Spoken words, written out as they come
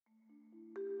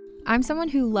I'm someone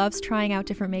who loves trying out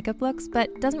different makeup looks,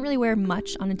 but doesn't really wear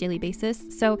much on a daily basis,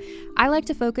 so I like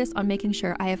to focus on making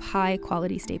sure I have high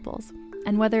quality staples.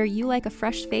 And whether you like a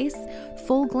fresh face,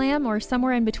 full glam, or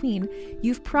somewhere in between,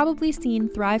 you've probably seen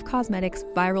Thrive Causemetics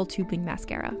Viral Tubing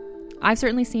Mascara. I've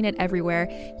certainly seen it everywhere.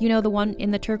 You know, the one in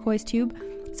the turquoise tube?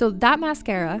 So that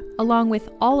mascara, along with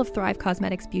all of Thrive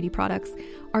Causemetics beauty products,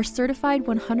 are certified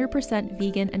 100%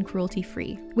 vegan and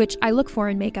cruelty-free, which I look for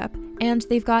in makeup, and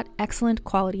they've got excellent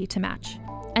quality to match.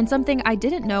 And something I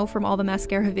didn't know from all the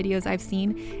mascara videos I've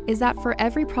seen is that for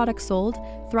every product sold,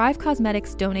 Thrive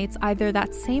Causemetics donates either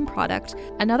that same product,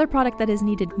 another product that is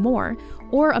needed more,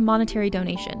 or a monetary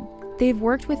donation. They've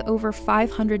worked with over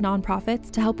 500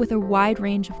 nonprofits to help with a wide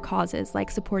range of causes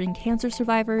like supporting cancer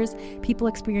survivors, people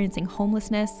experiencing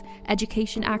homelessness,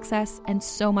 education access, and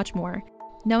so much more.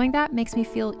 Knowing that makes me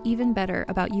feel even better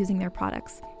about using their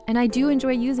products. And I do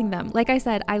enjoy using them. Like I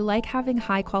said, I like having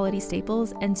high quality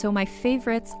staples, and so my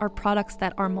favorites are products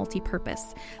that are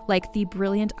multi-purpose, like the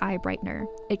Brilliant Eye Brightener.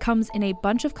 It comes in a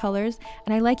bunch of colors,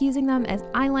 and I like using them as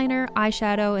eyeliner,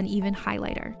 eyeshadow, and even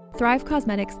highlighter. Thrive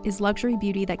Causemetics is luxury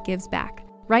beauty that gives back.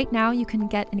 Right now, you can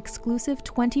get an exclusive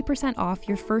 20% off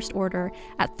your first order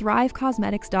at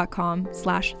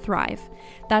thrivecausemetics.com/thrive.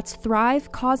 That's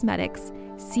Thrive Causemetics,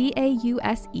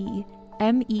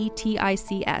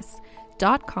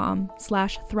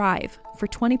 CAUSEMETICS.com/thrive for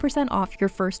 20% off your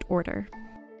first order.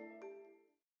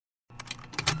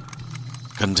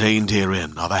 Contained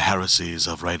herein are the heresies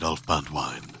of Radolf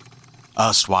Burntwine,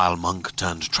 erstwhile monk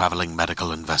turned traveling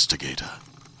medical investigator.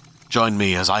 Join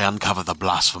me as I uncover the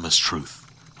blasphemous truth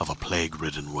of a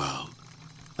plague-ridden world,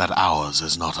 that ours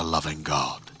is not a loving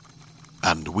God,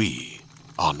 and we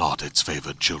are not its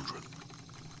favored children.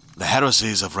 The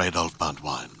Heresies of Radolf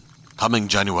Burntwine, coming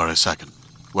January 2nd,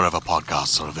 wherever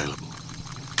podcasts are available.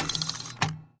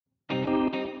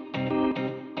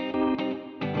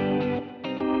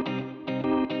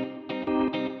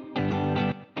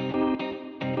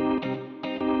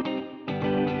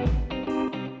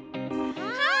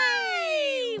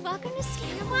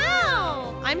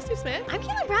 I'm Sue Smith. I'm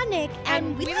Kayla Brodnick,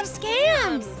 and we love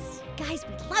scams. Guys,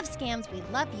 we love scams. We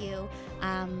love you.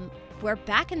 We're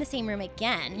back in the same room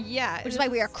again. Yeah. Which is why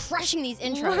we are crushing these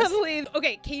intros. Lovely.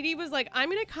 Okay, Katie was like, I'm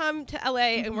going to come to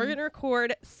LA and we're going to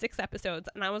record 6 episodes.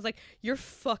 And I was like, you're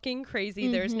fucking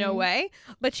crazy. There's no way.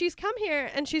 But she's come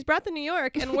here and she's brought the New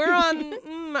York and we're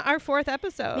on our 4th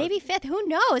episode. Maybe 5th. Who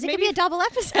knows? It could be a double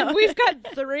episode. And we've got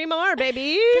 3 more,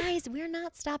 baby. Guys, we're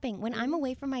not stopping. When I'm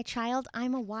away from my child,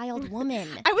 I'm a wild woman.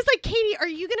 I was like, Katie, are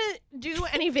you going to do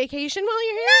any vacation while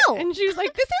you're here? No. And she was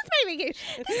like, this is my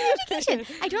vacation. This is my vacation.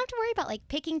 I don't have to worry about like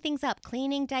picking things up,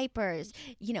 cleaning diapers.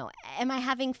 You know, am I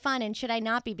having fun and should I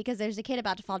not be because there's a kid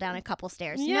about to fall down a couple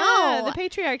stairs? Yeah, no. The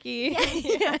patriarchy.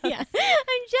 Yeah.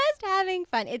 I'm just having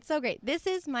fun. It's so great. This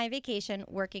is my vacation,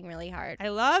 working really hard. I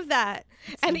love that.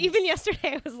 It's and nice. even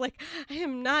yesterday, I was like, I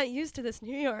am not used to this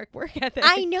New York work ethic.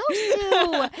 I know,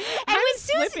 Sue. And when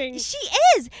slipping. she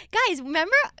is. Guys,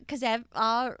 remember, because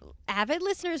our avid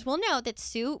listeners will know that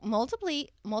Sue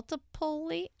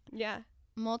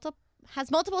has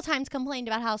multiple times complained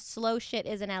about how slow shit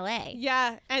is in LA.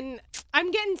 Yeah, and I'm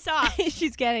getting soft.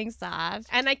 She's getting soft.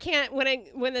 And I can't,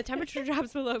 when the temperature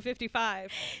drops below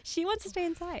 55. She wants to stay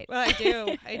inside. Well, I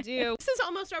do. This is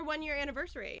almost our 1-year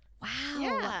anniversary. Wow.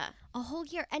 Yeah. A whole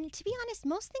year. And to be honest,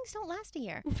 most things don't last a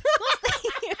year. You had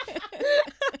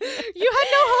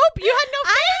no hope? You had no faith?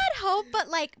 I had hope, but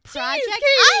like project. Katie.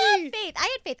 I had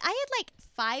faith. I had like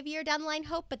 5-year down the line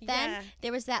hope, but then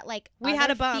there was that like we had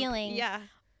a bump. feeling. Yeah.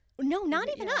 No, not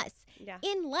even us. Yeah.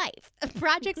 In life,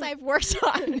 projects I've worked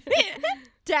on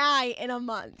die in a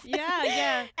month.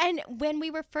 Yeah. And when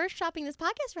we were first shopping this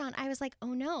podcast around, I was like,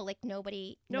 oh no, like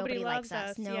nobody likes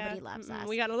us. Nobody loves us.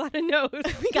 We got a lot of no's.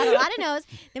 We got a lot of no's.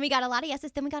 Then we got a lot of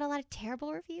yeses. Then we got a lot of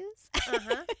terrible reviews.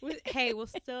 Hey, we're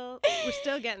still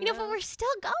getting but we're still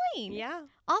going. Yeah.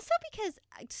 Also because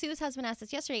Sue's husband asked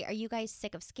us yesterday, are you guys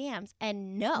sick of scams?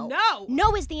 And no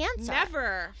is the answer.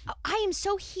 Never. I am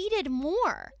so heated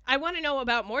more. I want to know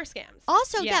about more scams.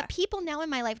 Also, that people now in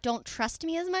my life don't trust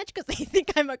me as much because they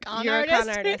think I'm a con artist. You're a con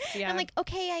artist, yeah. I'm like,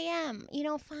 okay, I am.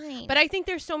 Fine. But I think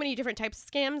there's so many different types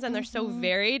of scams, and they're so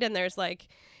varied, and there's like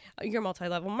your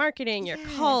multi-level marketing, your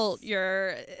cult,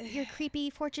 your creepy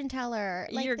fortune teller,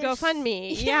 like your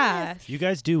GoFundMe. Yes. Yeah. You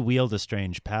guys do wield a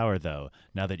strange power, though,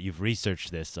 now that you've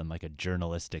researched this on like a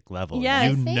journalistic level.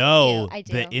 Yes. You Thank know you. I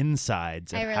do. the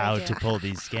insides of I really how do. to pull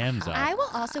these scams off. I will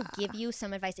also give you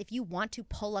some advice. If you want to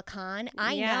pull a con,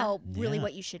 I know really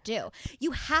what you should do.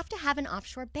 You have to have an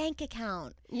offshore bank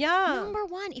account. Yeah. Number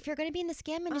one, if you're going to be in the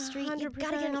scam industry, you've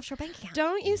got to get an offshore bank account.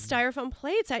 Don't use styrofoam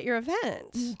plates at your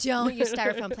event. Don't use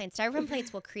styrofoam plates. plates. Styrofoam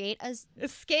plates will create a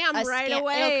Scam right scam.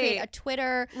 away. It'll create a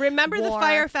Twitter. Remember the war.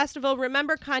 Fire Festival.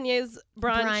 Remember Kanye's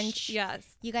brunch. Yes.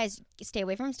 You guys stay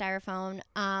away from styrofoam.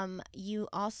 You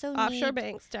also Offshore need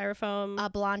bank styrofoam. a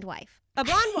blonde wife. A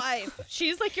blonde wife.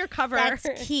 She's like your cover. That's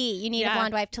key. You need Yeah. a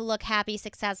blonde wife to look happy,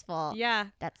 successful. Yeah.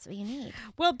 That's what you need.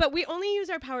 Well, but we only use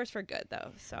our powers for good,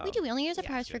 though. So We do. We only use our Yeah,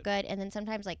 powers for good, and then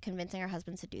sometimes like convincing our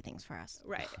husbands to do things for us.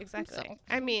 Right. Exactly. So-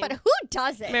 I mean, But who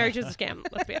doesn't? marriage is a scam.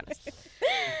 Let's be honest.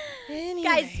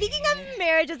 Guys, speaking of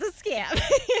marriage is a scam.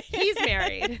 He's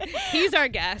married. He's our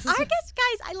guest. Our guest,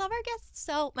 guys, I love our guest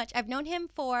so much. I've known him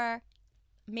for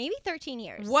maybe 13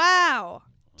 years. Wow.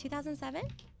 2007?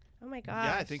 Oh my God.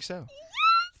 Yeah, I think so.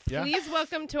 Yeah. Please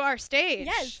welcome to our stage.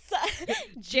 Yes.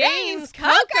 James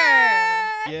Coker.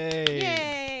 Yay.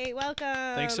 Yay. Welcome.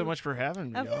 Thanks so much for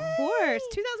having me. Of y'all. course.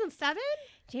 2007?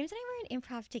 James and I were in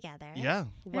improv together. Yeah.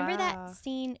 Remember Wow. that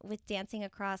scene with dancing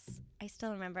across? I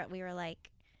still remember it. We were like,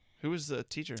 Who was the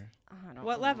teacher? oh, I don't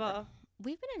What remember. level?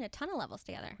 We've been in a ton of levels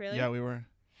together. Really? Yeah, we were.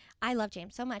 I love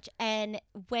James so much. And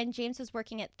when James was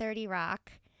working at 30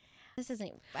 Rock, this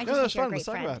isn't. I No, just that's think you're a fun. great Let's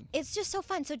talk friend. about it. It's just so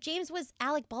fun. So James was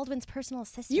Alec Baldwin's personal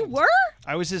assistant. You were?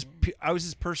 I was his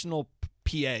personal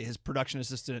PA, his production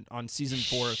assistant on season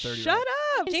 4 of 30 Shut Rock.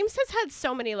 up. James has had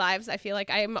so many lives. I feel like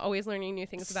I'm always learning new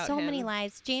things about so him. many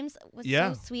lives. James was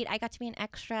Yeah. so sweet. I got to be an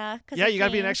extra. 'cause Yeah, of you got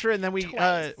to be an James. extra, and then we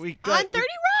Twice. we got On 30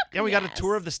 Rock? Yeah, we got a Yes.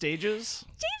 tour of the stages.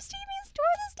 James took me a tour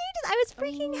of the stages. I was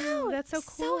freaking Oh, out. that's so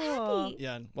So cool. happy.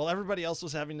 Yeah, while everybody else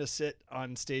was having to sit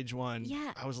on stage 1,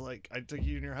 Yeah. I was like, I took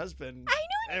you and your husband. I know.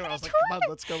 And Anyway, I I was like, toured come on, it.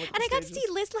 let's go look at And the I got to stages.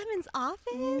 see Liz Lemon's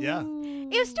office. Yeah.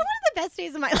 It was still one of the best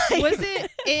days of my life. Was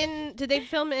it in, did they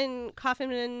film in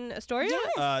Coffin and Astoria?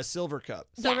 Yes. Silver Cup.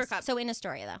 Silver Yes. Cup. So in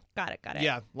Astoria, though. Got it.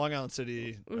 Yeah, Long Island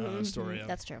City, Astoria.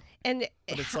 That's true. And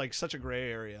But it's like such a gray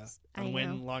area I on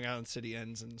when know. Long Island City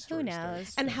ends and Who Astoria knows?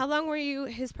 starts. and how long were you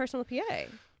his personal PA?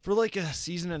 For like a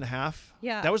season and a half.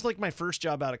 Yeah. That was like my first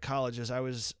job out of college. As I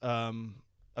was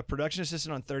a production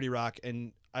assistant on 30 Rock,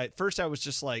 and at first I was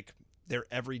just like their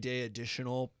everyday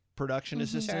additional production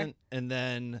assistant, and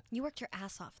then You worked your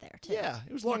ass off there, too. yeah,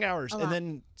 it was long hours. a And lot.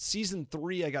 then season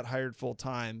 3 I got hired full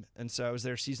time, and so I was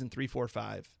there season 3, 4,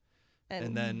 5.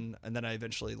 And then I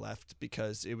eventually left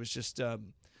because it was just it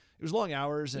was long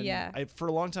hours, and Yeah. for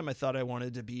a long time I thought I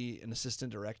wanted to be an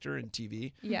assistant director in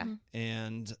TV, Yeah.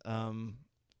 and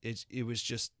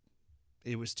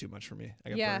it was too much for me. I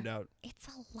got Yeah. burned out. It's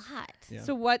a lot. Yeah.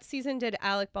 So what season did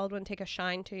Alec Baldwin take a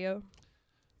shine to you?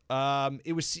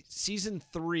 It was season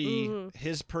 3. Mhm.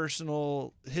 His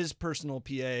personal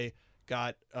PA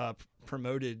got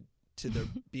promoted to the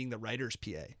being the writer's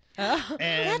PA, Oh.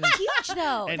 and That's huge,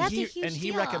 though. and That's he a huge and he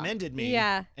deal. recommended me.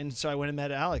 Yeah. And so I went and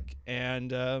met Alec,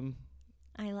 and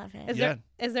I love it.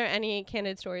 Is there any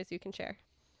candid stories you can share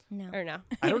No. or no?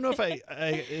 I don't know if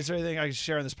is there anything I can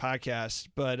share on this podcast,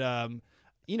 but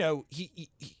you know, he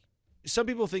some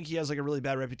people think he has like a really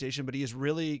bad reputation, but he is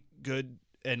really good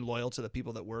and loyal to the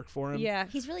people that work for him. Yeah.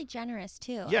 He's really generous,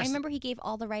 too. Yes. I remember he gave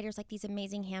all the writers like these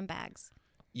amazing handbags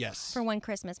Yes. for one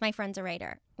Christmas. My friend's a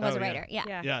writer. Oh, Was a yeah. writer. Yeah.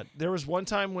 Yeah. Yeah. There was one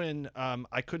time when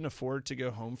I couldn't afford to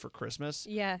go home for Christmas,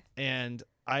 Yeah. and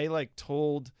I like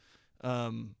told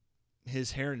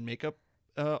his hair and makeup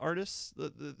artists,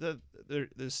 the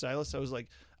stylist, I was like,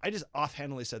 I just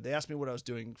offhandedly said, they asked me what I was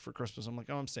doing for Christmas. I'm like,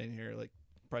 oh, I'm staying here. Like,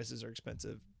 prices are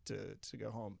expensive to go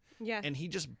home. Yeah. And he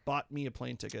just bought me a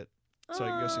plane ticket so I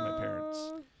could go see my parents.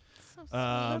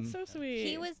 Aw, So sweet. That's so sweet.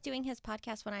 He was doing his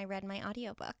podcast when I read my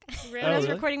audiobook. Really? When I was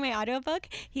really? recording my audiobook,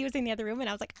 he was in the other room, and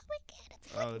I was like, oh my God,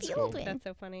 it's Oh, Alec that's cool. Baldwin. That's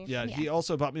so funny. Yeah, Yeah. he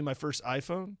also bought me my first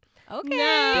iPhone Okay.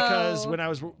 No. because when I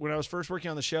was first working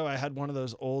on the show, I had one of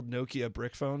those old Nokia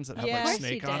brick phones that had Yeah. like Of course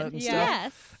Snake you on did. it and Yeah.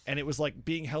 stuff, Yes. and it was like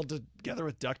being held together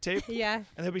with duct tape. Yeah.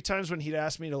 And there'd be times when he'd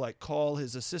ask me to like call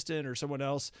his assistant or someone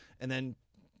else, and then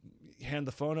hand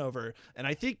the phone over. And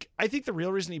I think the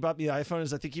real reason he bought me the iPhone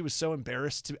is I think he was so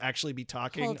embarrassed to actually be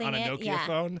talking Holding on a it, Nokia yeah.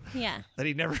 phone Yeah. that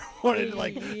he never wanted to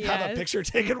like have Yes. a picture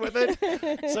taken with it.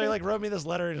 So he like wrote me this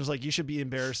letter and was like, you should be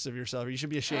embarrassed of yourself. You should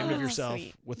be ashamed of Oh, yourself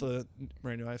sweet. with a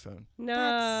brand new iPhone. No.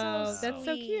 That's so That's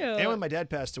so sweet. cute. And when my dad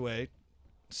passed away,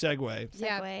 segue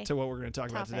Yeah. Segue. to what we're going to talk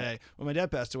about Topic. today. When my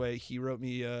dad passed away, he wrote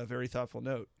me a very thoughtful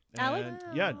note. Alec?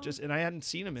 And yeah, and I hadn't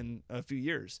seen him in a few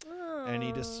years. And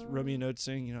he just wrote me a note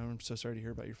saying, you know, I'm so sorry to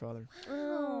hear about your father.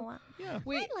 Oh, Yeah.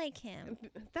 I like him.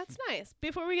 That's nice.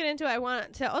 Before we get into it, I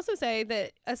want to also say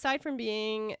that aside from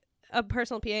being a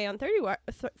personal PA on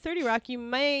 30 Rock, you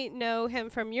may know him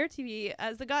from your TV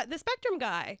as the Spectrum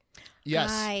guy.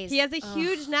 Yes. Guys, He has a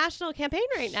huge national campaign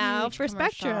right now Huge for commercial.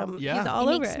 Spectrum. Yeah. He's all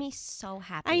it over makes it. me so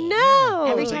happy. I know.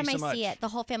 Every Oh, time thank I you so see much. it, the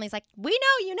whole family's like, "We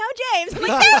know you know James." I'm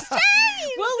like, "There's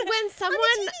James." Well, when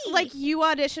someone like you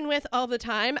audition with all the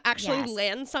time actually Yes.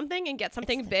 lands something and gets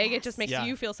something the big, it best. just makes Yeah.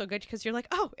 you feel so good because you're like,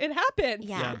 oh, it happened.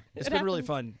 Yeah. It's It been really happens.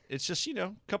 fun. It's just,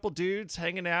 a couple dudes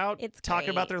hanging out, It's talking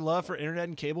about great. their love for internet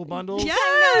and cable bundles.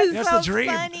 Yes. That's so the dream.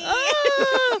 Funny.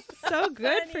 Oh, so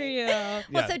good for you. Well,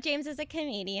 Yeah. so James is a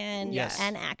comedian Yes.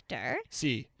 and actor.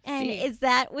 See, And See. is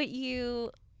that what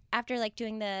you, after like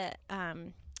doing the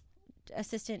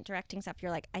assistant directing stuff,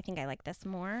 you're like, I think I like this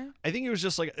more? I think it was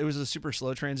just like it was a super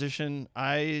slow transition.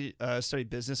 I studied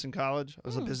business in college. I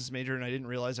was a business major, and I didn't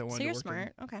realize I wanted So you're to work.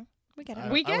 smart. Okay. We get it.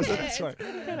 I We get wasn't it. that smart.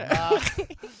 Uh,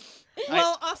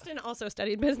 well, Austin also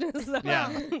studied business. So. Yeah.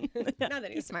 Not that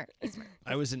He's he's smart. He's smart.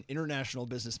 I was an international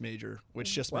business major,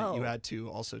 which just meant you Whoa. had to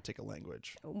also take a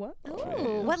language, What?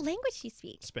 Oh, what language do you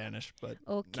speak? Spanish, but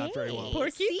Okay. not very well.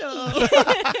 Porquito.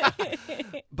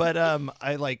 But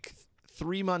I like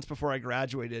 3 months before I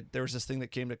graduated, there was this thing that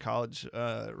came to college,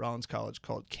 Rollins College,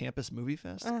 called Campus Movie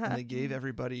Fest, and they gave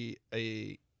everybody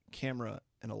a camera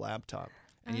and a laptop,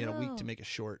 and you had a week to Oh. make a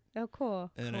short. Oh,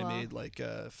 cool. And then Cool. I made like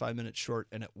a 5-minute short,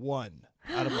 and it won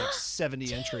out of like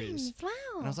 70 entries. James, wow.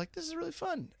 And I was like, this is really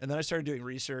fun. And then I started doing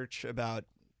research about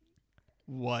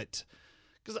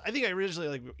because I think I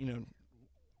originally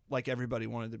like everybody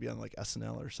wanted to be on like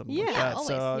SNL or something like Yeah, that. always,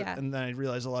 So yeah. and then I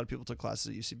realized a lot of people took classes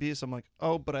at UCB. So I'm like,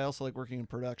 oh, but I also like working in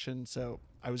production. So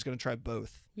I was going to try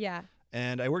both. Yeah.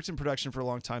 And I worked in production for a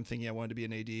long time thinking I wanted to be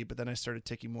an AD, but then I started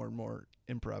taking more and more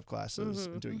improv classes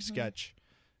and doing sketch.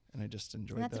 And I just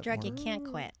enjoyed And that's that a drug more. you can't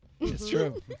quit. It's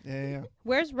true. Yeah.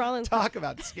 Where's Rollins? Talk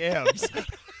about scams.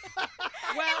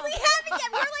 Well, We haven't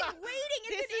yet. We're like waiting.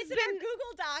 This It's has in our been-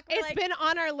 Google Doc. We're it's like, been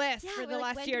on our list Yeah, for we're the like,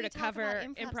 last when year do to we talk about cover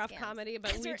improv improv scams? comedy,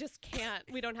 but 'Cause we we're- just can't.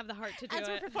 We don't have the heart to do as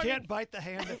we're it. performing. Can't bite the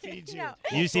hand that feeds you. No.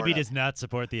 UCB does not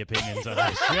support the opinions on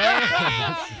this show.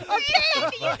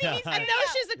 I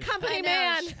know she's a company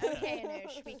man. Okay,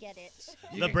 Anush, we get it.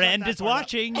 You The can brand cut that is part out.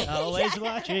 watching, always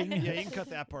watching. Yeah, you can cut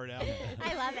that part out.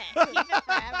 I love it. Keep it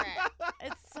forever.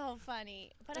 It's so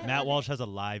funny. But I Matt love Walsh has a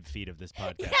live feed of this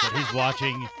podcast that he's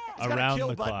watching got a around kill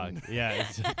the clock. button. Yeah.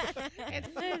 It's, It's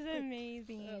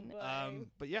amazing.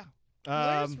 But yeah.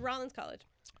 Where's Rollins College?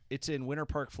 It's in Winter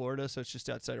Park, Florida, so it's just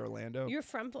outside Orlando. You're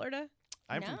from Florida?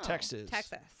 I'm from No. Texas.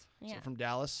 Texas. Yeah. So from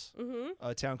Dallas, Mm-hmm.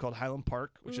 a town called Highland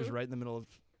Park, which is right in the middle of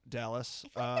Dallas. I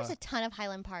feel like there's a ton of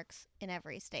Highland Parks in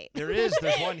every state. There is.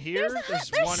 There's one here. There's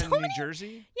there's one so in New many-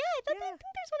 Jersey. Yeah, I think there's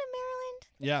one in Maryland.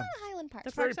 Yeah. Not Highland Park.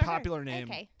 It's a very Parks are popular name.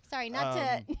 Okay, sorry, not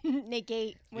to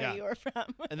negate where yeah. you were from.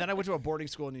 And then I went to a boarding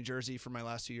school in New Jersey for my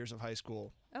last 2 years of high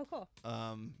school, Oh, cool.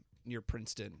 near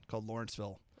Princeton, called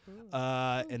Lawrenceville.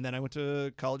 And then I went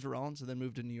to college at Rollins and then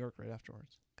moved to New York right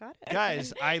afterwards. Got it.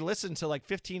 Guys, I listened to like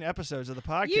 15 episodes of the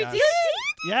podcast. You did?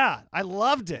 Yeah, I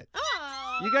loved it.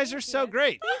 Oh, You guys are so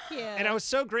great. thank you. And I was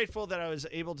so grateful that I was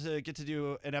able to get to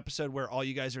do an episode where all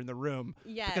you guys are in the room.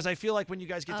 Yes. Because I feel like when you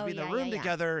guys get to Oh, be in the yeah, room yeah, yeah.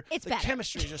 together, It's the better.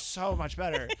 chemistry is just so much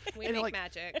better. we and make like,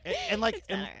 magic.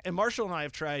 and Marshall and I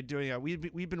have tried doing it.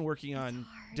 We've been working on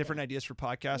different ideas for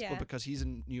podcasts, Yeah. but because he's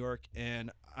in New York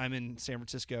and I'm in San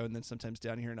Francisco and then sometimes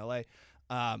down here in LA,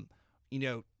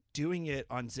 doing it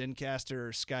on Zencaster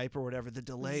or Skype or whatever, the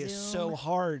delay is so Zoom.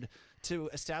 hard to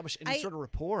establish any sort of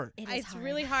rapport. It is It's hard.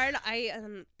 really hard. I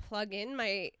plug in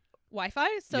my Wi-Fi,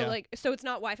 so Yeah. so it's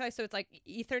not Wi-Fi, so it's like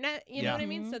Ethernet. You know Yeah. what I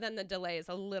mean? So then the delay is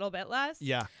a little bit less.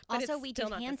 Yeah. But Also, it's we do still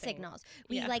not the hand same. signals.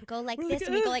 We Yeah. like go like We're this, like,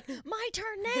 and we go like, "My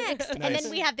turn next," and Nice.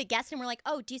 then we have the guest, and we're like,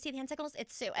 "Oh, do you see the hand signals?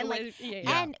 It's Sue." And like,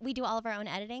 yeah. and we do all of our own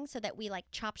editing so that we like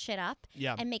chop shit up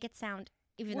Yeah. and make it sound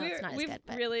even though it's not as we've good.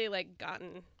 But really like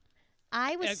gotten.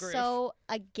 I was groove. so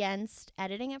against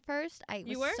editing at first. I was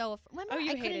You were? so Oh,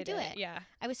 you I couldn't hated do it. it. Yeah.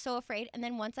 I was so afraid, and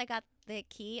then once I got the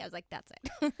key, I was like, "That's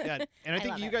it." Yeah, and I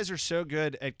think love you it. guys are so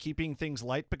good at keeping things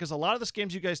light because a lot of the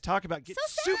scams you guys talk about get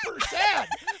So super sad.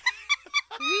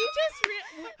 We just.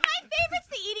 My favorite's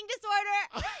the eating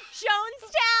disorder.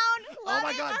 Jonestown. Oh Love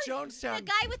my it. God, The Jonestown.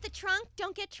 guy with the trunk.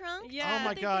 Don't get trunk. Yeah. Oh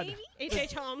my The God. baby.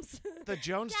 H.H. Holmes. The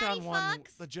Jonestown Daddy one.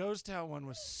 fucks. The Jonestown one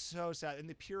was so sad, and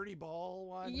the Purity Ball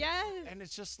one. Yes. And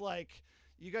it's just like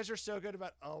you guys are so good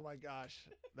about. Oh my gosh,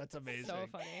 that's amazing. So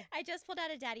funny. I just pulled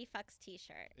out a Daddy Fucks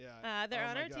T-shirt. Yeah. They're Oh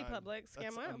on my our T God. Public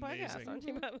That's Scam Wild podcast amazing. on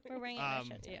T Public. We're wearing it in our Um,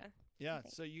 show too. Yeah. Yeah.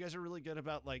 So you guys are really good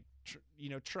about like,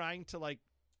 trying to like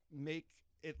make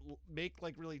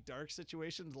like really dark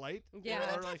situations light. Yeah.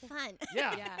 Or, That's like, fun.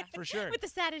 yeah, Yeah. for sure. With the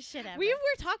saddest shit ever. We were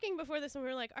talking before this, and we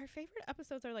were like, our favorite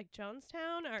episodes are like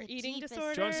Jonestown, our The eating deepest-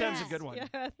 disorders. Jonestown's a good one. Yeah,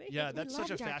 thank Yeah, you. that's love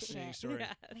such a dark fascinating shit. story.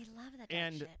 Yeah. We love that dark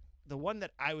And shit. the one that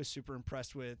I was super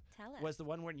impressed with Tell us. was the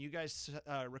one when you guys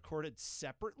recorded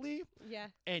separately Yeah.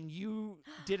 and you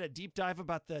did a deep dive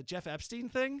about the Jeff Epstein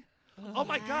thing. Oh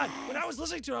my God! When I was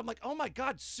listening to it, I'm like, oh my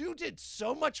God, Sue did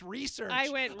so much research I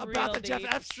went about real the Jeff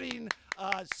deep. Epstein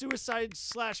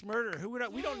suicide/murder. We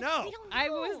don't know. We don't I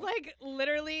know. was like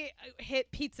literally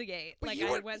hit Pizzagate. But Like you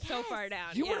I were- went so far down.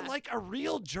 You yeah. were like a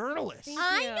real journalist. Thank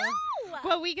I you. know.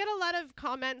 Well, we get a lot of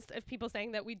comments of people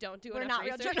saying that we don't do We're enough not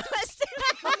real research. journalists.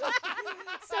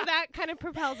 So that kind of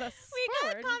propels us We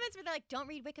got forward. comments where they're like, "Don't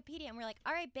read Wikipedia," and we're like,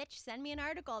 "All right, bitch, send me an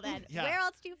article then. Yeah. Where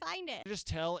else do you find it?" I could just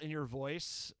tell in your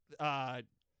voice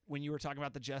when you were talking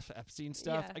about the Jeff Epstein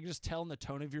stuff. Yeah. I could just tell in the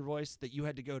tone of your voice that you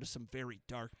had to go to some very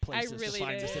dark places really to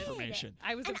find this did. information.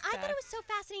 I was And obsessed. I thought it was so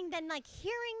fascinating then, like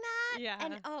hearing that. Yeah.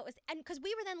 And it was, and because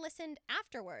we were then listened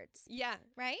afterwards, Yeah.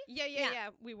 right? Yeah.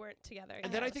 We weren't together.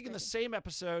 And then Yeah. I think in the same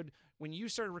episode, when you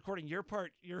started recording your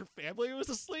part, your family was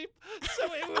asleep.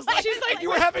 So it was like, She's like you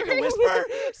were having a whispering. whisper.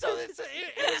 So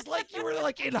it was like you were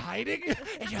like in hiding.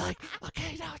 And you're like,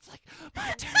 okay, now it's like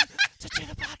my turn to do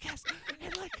the podcast.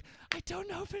 And like, I don't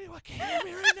know if anyone can hear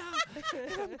me right now.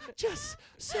 And I'm just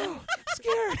so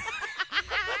scared.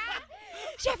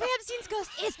 Jeffrey Epstein's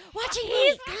ghost is watching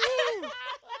me.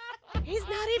 He's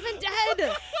not even dead.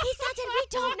 He's not dead. We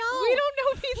don't know. We don't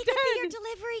know if he's He could be your dead.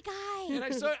 delivery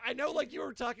guy. And I know like you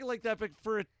were talking like that, but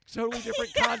for a totally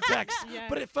different context. Yeah.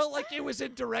 But it felt like it was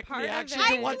in direct Part of reaction it.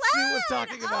 to I'm what Sue was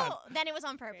talking about. Oh, then it was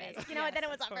on purpose. Great. You know what? Then it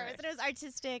Yes, was of on purpose. course. And it was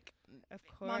artistic Of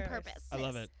course. on purpose. I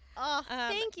love it. Oh,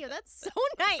 thank you. That's so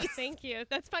nice. Thank you.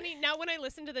 That's funny. Now when I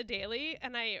listen to the Daily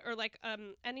and or like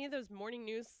any of those morning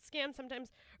news scams sometimes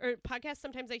or podcasts,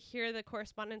 sometimes I hear the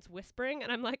correspondents whispering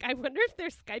and I'm like, I wonder if they're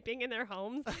Skyping in their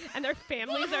homes and their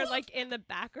families are like in the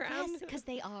background. Yes, because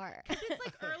they are. It's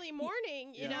like early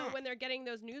morning, you know, Yeah. when they're getting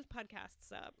those news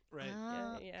podcasts up. Right.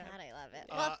 Oh, Yeah. God, I love it.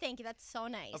 Uh, Well, thank you. That's so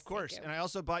nice. Of course. you. And I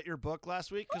also bought your book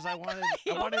last week because I wanted.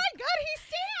 Oh my God, he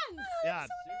stands. Yeah.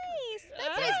 Nice.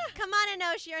 That's Ah. nice. Come on,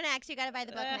 Anosh, you're next. You got to buy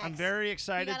the book next. I'm very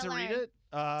excited gotta to read learn.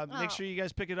 it. Make Oh. sure you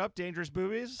guys pick it up. Dangerous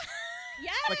Boobies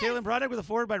Yes. by Caitlin Broderick with a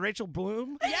foreword by Rachel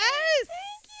Bloom. Yes. Thank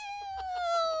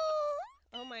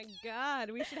Oh my God,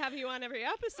 we should have you on every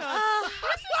episode.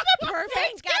 this is the perfect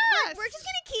Thank God. guest. We're just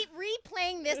going to keep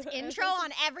replaying this intro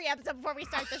on every episode before we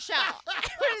start the show. We're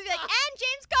going to be like, and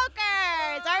James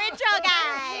Coker is our intro Oh,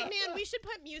 guy. man, we should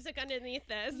put music underneath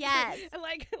this. Yes. And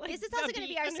like This is the also going to be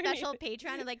beat our underneath special it.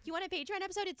 Patreon. And like, you want a Patreon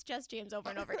episode? It's just James over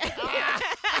and over again.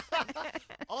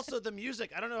 Also, the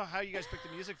music. I don't know how you guys picked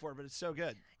the music for it, but it's so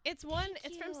good. It's one.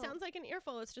 It's from you. Sounds Like an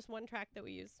Earful. It's just one track that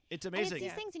we use. It's And it's amazing.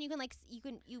 these things, and you can like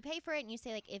you pay for it, and you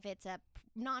say like if it's a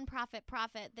non-profit,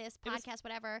 profit, this It was- podcast,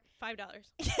 whatever. $5. Yeah,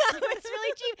 it's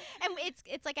really cheap, and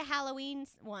it's like a Halloween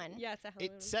one. Yeah, it's a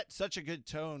Halloween. It set such a good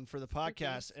tone for the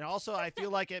podcast, and also I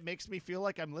feel like it makes me feel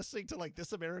like I'm listening to like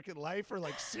This American Life or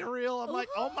like Serial. I'm like,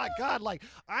 oh my God, like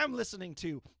I'm listening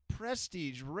to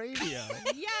Prestige Radio.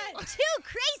 Yes. Two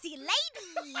crazy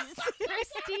ladies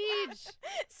Prestige.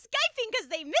 Skyping because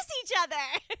they miss each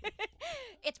other.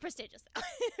 It's prestigious.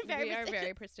 Very We are prestigious.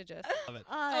 very prestigious. Love it.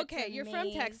 Oh, that's Okay, you're from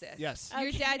amazing. Texas. Yes. Your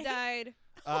Okay. dad died.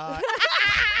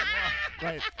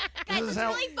 Right. Guys, This is let's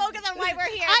how really focus on why we're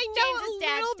here. I know James's a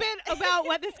dad's little bit about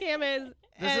what the scam is.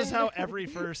 this is and- how every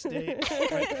first date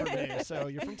went for me. So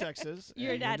you're from Texas.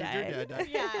 Your and dad when did Your died. dad died?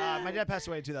 Yeah. My dad passed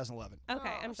away in 2011. Okay,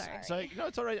 Oh, I'm sorry. So no,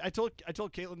 it's all right. I told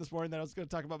Caitlin this morning that I was going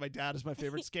to talk about my dad as my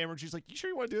favorite scammer. And she's like, "You sure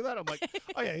you want to do that?" I'm like,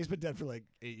 "Oh yeah, he's been dead for like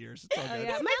 8 years. It's all Oh good."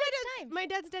 yeah, Now it's time. my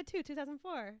dad's dead too.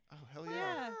 2004. Oh hell yeah.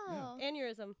 Yeah. Oh.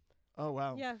 Aneurysm. Oh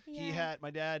wow. Yeah. Yeah.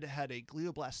 My dad had a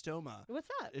glioblastoma. What's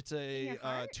that? It's In a your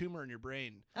heart? tumor in your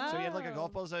brain. So he had like a Oh.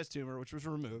 golf ball sized tumor, which was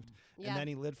removed, Yeah. and then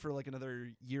he lived for like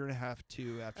another year and a half,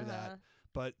 two after Uh-huh. that.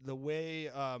 But the way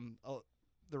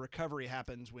the recovery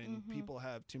happens when Mhm. people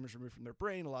have tumors removed from their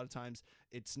brain, a lot of times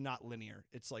it's not linear.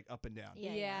 It's like up and down.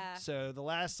 Yeah. So the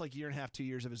last like year and a half, 2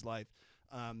 years of his life,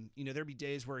 there'd be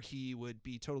days where he would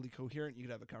be totally coherent. You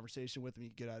could have a conversation with him.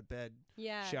 He'd get out of bed,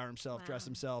 Yeah. shower himself, dress Wow.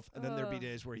 himself, and then there'd be Ugh.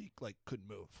 days where he like couldn't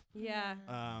move. Yeah.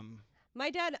 Um, My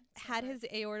dad had his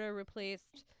aorta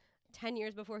replaced 10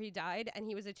 years before he died, and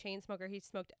he was a chain smoker. He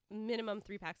smoked minimum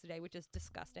 3 packs a day, which is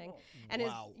disgusting. And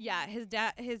wow.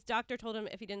 his doctor told him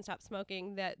if he didn't stop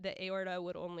smoking that the aorta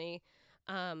would only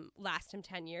last him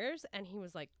 10 years, and he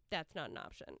was like, that's not an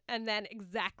option. And then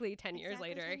exactly 10 years Exactly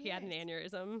later, 10 he had an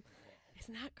years. aneurysm.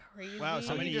 Isn't that crazy? Wow, so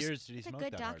How he many just- years did he It's a smoke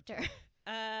good that hard? doctor.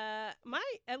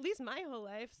 At least my whole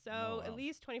life. So Oh, wow. at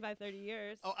least 25, 30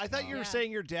 years. Oh, I thought you were Yeah.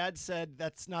 saying your dad said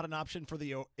that's not an option for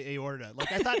the aorta.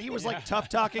 Like I thought he was like tough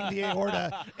talking the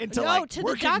aorta into No, like to the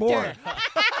working doctor. more.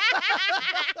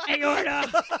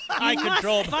 Aorta. I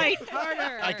control Fight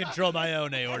harder. I control my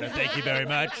own aorta. Thank you very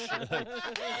much.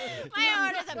 My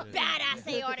aorta's a badass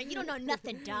aorta. You don't know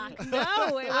nothing, Doc. No,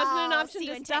 it wasn't an Oh, option see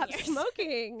you to in 10 stop years.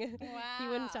 smoking. Wow. He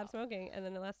wouldn't stop smoking, and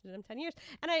then it lasted him 10 years.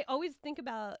 And I always think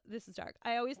about, this is dark,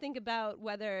 I always think about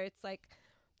whether it's like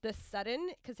the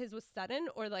sudden, because his was sudden,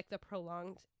 or like the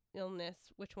prolonged illness,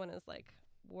 which one is like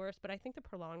worse. But I think the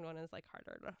prolonged one is like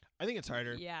harder. I think it's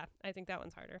harder. Yeah, I think that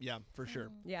one's harder. Yeah, for sure.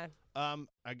 Yeah.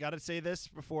 I gotta say this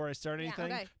before I start Yeah,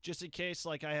 anything, okay. just in case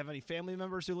like I have any family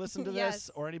members who listen to Yes. this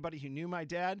or anybody who knew my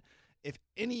dad. If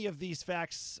any of these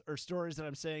facts or stories that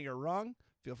I'm saying are wrong,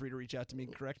 feel free to reach out to me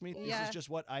and correct me. This Yeah. is just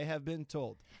what I have been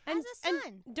told. And, As a son.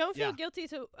 and don't feel Yeah. guilty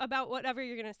about whatever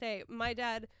you're gonna say. My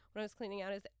dad, when I was cleaning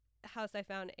out his house, I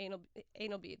found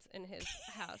anal beads in his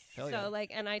house. Hell So yeah.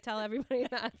 like, and I tell everybody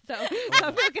that. So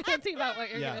don't feel guilty about what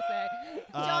you're Yeah. gonna say.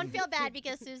 Don't feel bad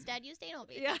because Sue's dad used anal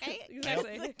beads. Yeah, Okay?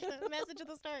 exactly. That's the message of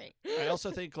the story. I also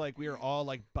think like we are all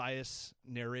like biased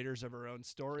narrators of our own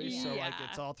stories. So like Yeah.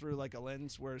 it's all through like a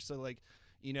lens where like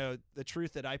the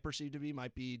truth that I perceive to be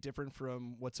might be different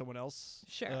from what someone else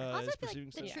Sure. Also, is I feel perceiving.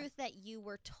 like the so- truth that you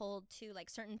were told to,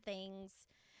 like certain things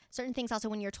also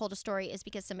when you're told a story is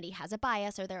because somebody has a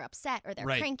bias or they're upset or they're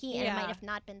Right. cranky and it might Yeah. have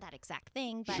not been that exact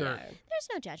thing. But Sure. there's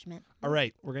no judgment. All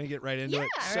right, we're gonna get right into it.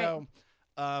 Yeah.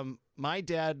 So, my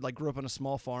dad like grew up on a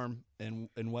small farm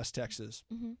in West Texas.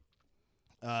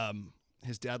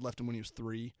 His dad left him when he was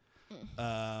 3.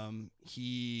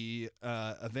 He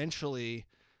eventually,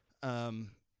 he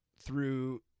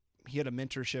had a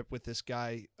mentorship with this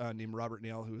guy named Robert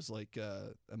Nail, who was like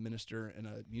a minister and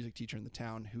a music teacher in the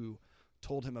town, who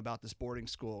told him about this boarding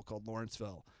school called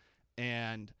Lawrenceville,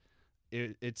 and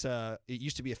it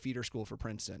used to be a feeder school for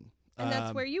Princeton. And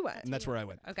that's where you went. And that's where I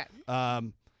went. Okay.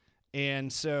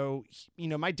 And so,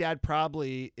 my dad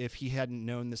probably, if he hadn't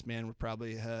known this man, would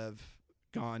probably have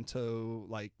gone to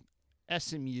like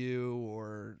SMU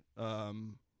or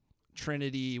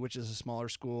Trinity, which is a smaller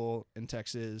school in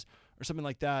Texas, or something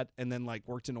like that, and then like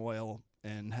worked in oil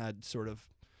and had sort of,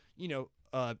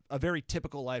 a very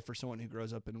typical life for someone who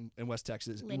grows up in West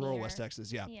Texas, in rural Linear. West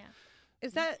Texas. Yeah. Yeah.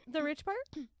 Is that the rich part?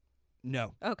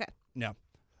 No. Okay.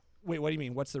 Wait, what do you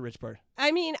mean? What's the rich part?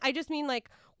 I mean, I just mean like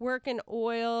work in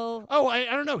oil. Oh, I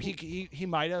don't know. He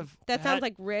might have. That had- sounds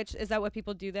like rich. Is that what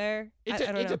people do there? I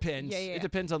don't know. Depends. Yeah, yeah. It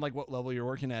depends on like what level you're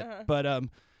working at. Uh-huh. But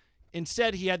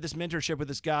instead, he had this mentorship with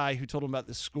this guy who told him about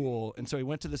this school, and so he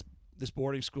went to this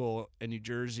boarding school in New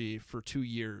Jersey for 2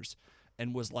 years,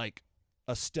 and was like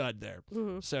a stud there.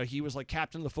 Mhm. So he was like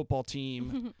captain of the football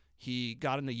team. He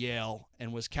got into Yale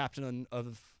and was captain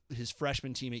of his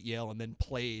freshman team at Yale, and then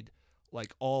played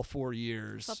like all 4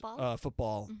 years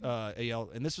Football? at Yale.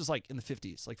 And this was like in the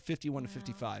 50s, like 51 to Wow.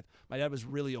 55. My dad was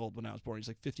really old when I was born. He's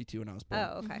like 52 when I was born.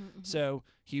 Oh, okay. So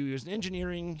he was in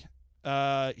engineering.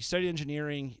 He studied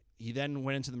engineering. He then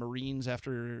went into the Marines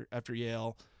after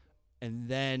Yale, and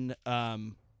then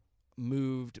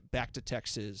moved back to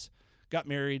Texas. Got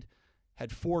married,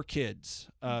 had 4 kids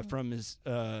from his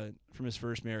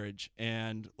first marriage,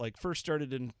 and like first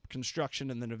started in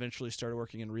construction, and then eventually started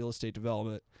working in real estate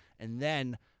development, and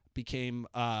then became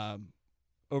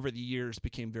over the years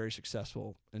became very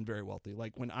successful and very wealthy.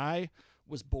 Like when I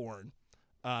was born.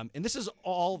 And this is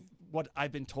all what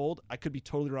I've been told. I could be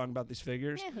totally wrong about these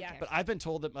figures, Who Yeah. cares? but I've been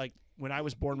told that like when I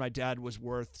was born, my dad was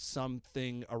worth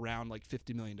something around like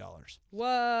 $50 million.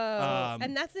 Whoa.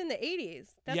 And that's in the 80s.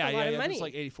 That's yeah, a lot yeah, of money. It's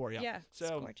like 84. Yeah. Yeah. It's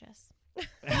So gorgeous.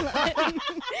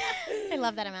 I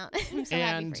love that amount. I'm so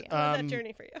and happy for you. Love that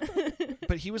journey for you.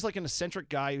 but he was like an eccentric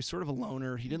guy. He was sort of a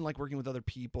loner. He didn't like working with other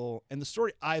people. And the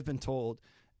story I've been told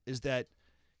is that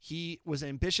he was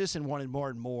ambitious and wanted more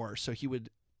and more. So he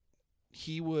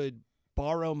would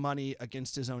borrow money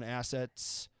against his own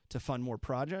assets to fund more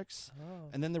projects.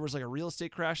 And then there was like a real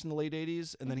estate crash in the late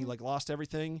 80s, and then he like lost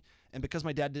everything. And because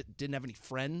my dad didn't have any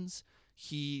friends,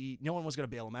 no one was going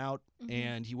to bail him out,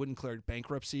 and he wouldn't declare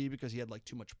bankruptcy because he had like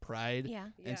too much pride. Yeah.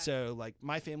 And so like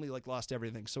my family like lost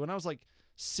everything. So when I was like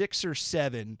 6 or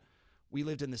 7, we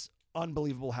lived in this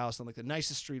unbelievable house on like the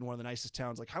nicest street in one of the nicest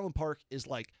towns. Like Highland Park is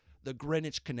like the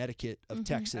Greenwich, Connecticut of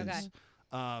Texas.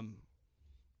 Okay.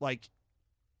 Like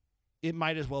it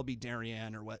might as well be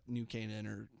Darien or what New Canaan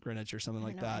or Greenwich or something I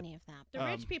like don't know that. any of that. The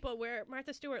rich people where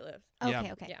Martha Stewart lives. Yeah.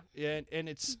 Okay, okay. Yeah. And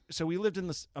it's so we lived in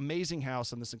this amazing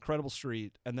house on this incredible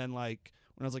street, and then like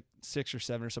when I was like 6 or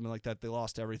 7 or something like that, they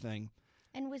lost everything.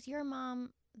 And was your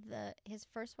mom his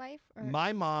first wife? Or?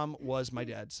 My mom was my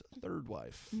dad's third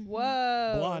wife.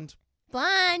 Whoa. Blonde.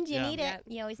 Blonde, you Yeah. need Yeah. it.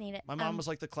 You always need it. My mom was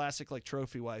like the classic like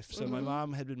trophy wife. So my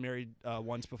mom had been married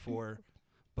once before,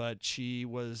 but she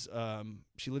was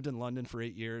she lived in London for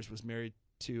 8 years, was married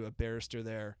to a barrister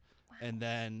there, and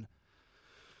then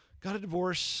got a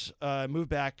divorce, moved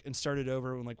back and started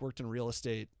over and like worked in real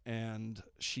estate. And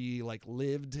she like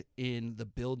lived in the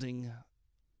building,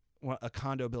 a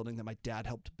condo building that my dad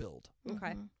helped build.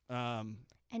 Okay.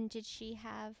 And did she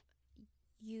have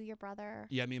you, your brother,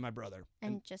 Yeah, me and my brother.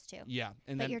 and just two? Yeah,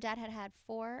 and But then your dad had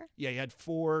 4? yeah, he had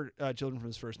 4 children from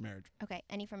his first marriage. Okay.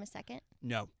 Any from a second?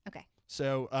 No. Okay.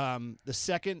 So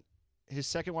his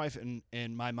second wife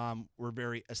and my mom were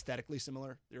very aesthetically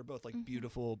similar. They were both like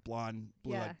beautiful blonde,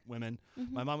 blue-eyed Yeah. women.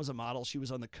 Mm-hmm. My mom was a model. She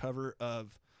was on the cover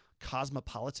of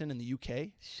Cosmopolitan in the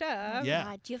UK. Shut Oh, up. Yeah.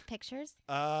 God. Do you have pictures?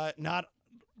 Not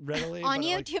readily On but,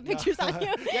 you? like, Do you have no. pictures on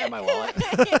you? Yeah, in my wallet.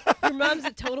 Your mom's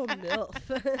a total MILF.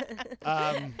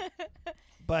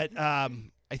 But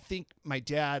I think my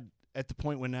dad, at the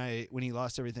point when he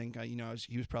lost everything,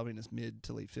 he was probably in his mid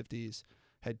to late 50s,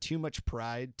 had too much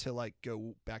pride to like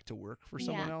go back to work for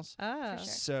someone Yeah. else. Oh. For sure.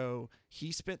 So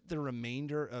he spent the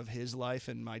remainder of his life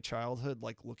and my childhood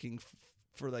like looking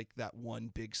for like that one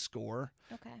big score,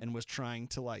 Okay. and was trying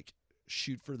to like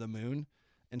shoot for the moon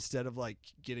instead of like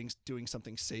doing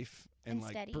something safe and And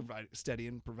like steady. steady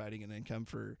and providing an income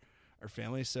for our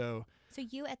family. So So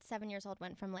you at 7 years old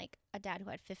went from like a dad who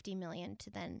had 50 million to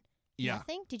then yeah.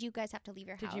 nothing? Did you guys have to leave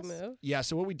your Did house? you move? Yeah,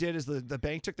 so what we did is the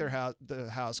bank took the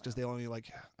house because they only like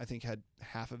I think had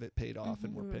half of it paid off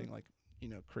and were paying like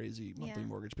crazy monthly Yeah.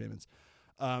 mortgage payments.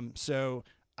 So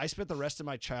I spent the rest of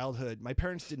my childhood. My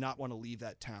parents did not want to leave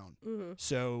that town,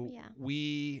 so Yeah.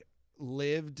 we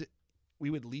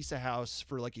would lease a house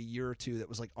for like a year or two that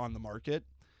was like on the market,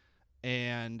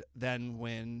 and then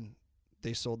when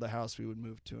they sold the house, we would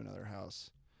move to another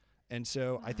house. And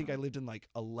so I think I lived in like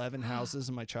 11 houses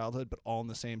in my childhood, but all in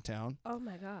the same town. Oh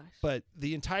my gosh. But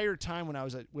the entire time when I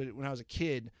was a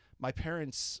kid, my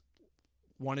parents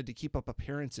wanted to keep up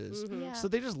appearances, Yeah. so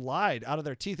they just lied out of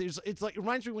their teeth. It's like, it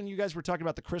reminds me when you guys were talking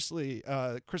about the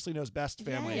Chrisley Knows Best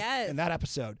family Yes. in that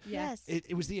episode. Yes.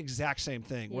 It was the exact same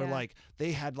thing where Yeah. like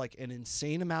they had like an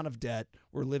insane amount of debt,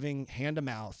 were living hand to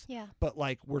mouth, Yeah. but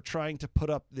like we're trying to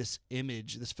put up this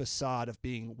image, this facade of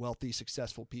being wealthy,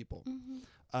 successful people.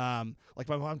 Like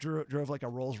my mom drove like a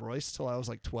Rolls Royce till I was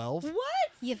like 12. What?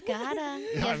 You've gotta. I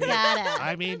You've mean- gotta.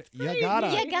 I mean, you gotta.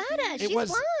 You gotta. She's It was,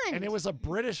 blonde. and it was a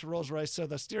British Rolls Royce, so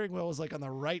the steering wheel was like on the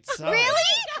right side. Really?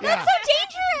 Yeah. That's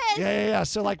so dangerous. Yeah.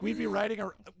 So like we'd be riding,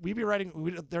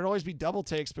 there'd always be double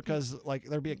takes because like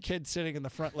there'd be a kid sitting in the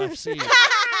front left seat.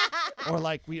 Or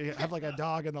like we have like a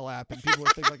dog in the lap, and people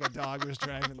would think like a dog was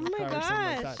driving the Oh my car or something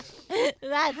like gosh. that.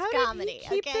 That's How comedy. did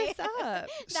you keep okay. this up?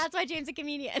 That's why James a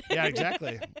comedian. Yeah,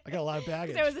 exactly. I got a lot of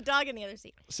baggage. There was a dog in the other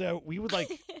seat. So we would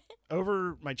like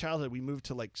over my childhood, we moved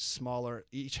to like smaller.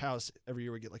 Each house every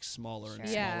year would get like smaller and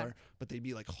Sure. Yeah. smaller, but they'd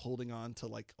be like holding on to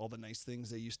like all the nice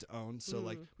things they used to own. So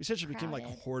like we essentially became like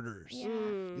Crowded. hoarders. Yeah.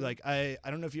 Like I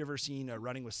don't know if you ever seen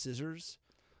Running with Scissors.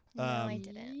 No, I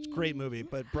didn't. Great movie,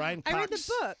 but Brian Cox. I read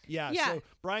the book. Yeah, Yeah. So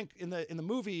Brian in the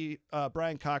movie,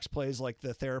 Brian Cox plays like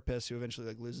the therapist who eventually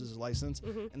like loses his license,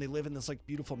 and they live in this like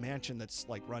beautiful mansion that's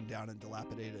like run down and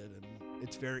dilapidated, and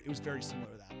it was very similar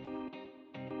to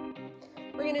that.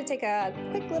 We're going to take a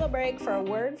quick little break for a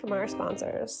word from our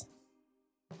sponsors.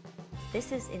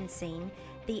 This is insane.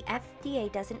 The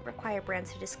FDA doesn't require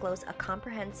brands to disclose a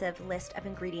comprehensive list of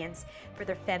ingredients for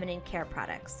their feminine care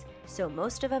products, so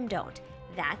most of them don't.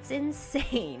 That's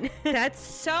insane. That's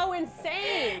so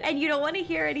insane. And you don't want to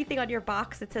hear anything on your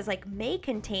box that says like may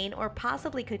contain or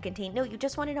possibly could contain. No, you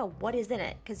just want to know what is in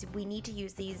it because we need to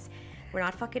use these. We're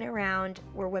not fucking around.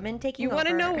 We're women taking You over. want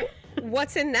to know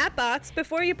what's in that box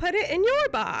before you put it in your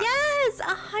box. Yes,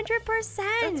 100%.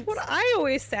 That's what I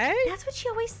always say. That's what she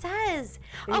always says.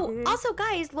 Oh, also,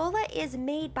 guys, Lola is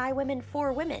made by women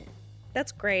for women.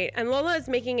 That's great. And Lola is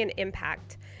making an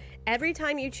impact. Every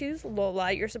time you choose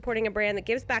Lola, you're supporting a brand that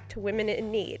gives back to women in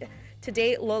need. To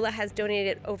date, Lola has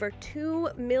donated over 2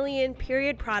 million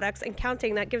period products and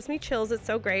counting. That gives me chills. It's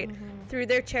so great. Through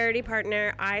their charity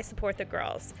partner, I Support the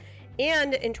Girls.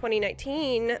 And in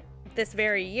 2019, this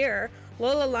very year,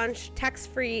 Lola launched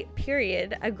Tax-Free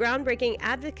Period, a groundbreaking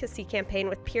advocacy campaign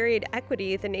with Period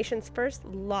Equity, the nation's first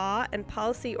law and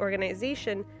policy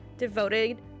organization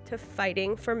devoted to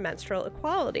fighting for menstrual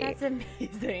equality. That's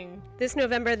amazing. This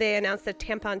November, they announced the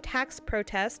tampon tax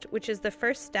protest, which is the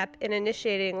first step in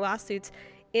initiating lawsuits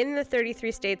in the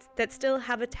 33 states that still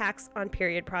have a tax on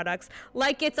period products,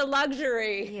 like it's a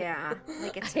luxury. Yeah,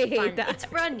 like it's I hate fun. that. It's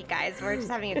fun, you guys. We're just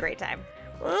having a great time.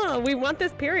 Oh, we want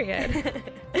this period.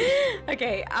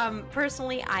 Okay,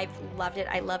 personally, I've loved it.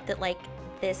 I love that, like,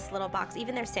 this little box,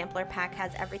 even their sampler pack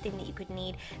has everything that you could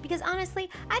need, because honestly,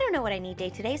 I don't know what I need day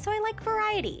to day, so I like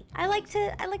variety. I like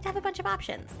to have a bunch of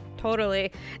options.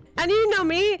 Totally. And you know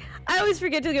me, I always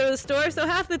forget to go to the store, so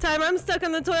half the time I'm stuck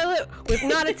on the toilet with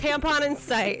not a tampon in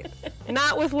sight.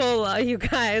 Not with Lola, you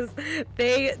guys.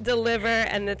 They deliver,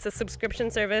 and it's a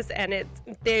subscription service, and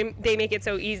they make it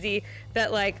so easy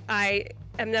that, like, I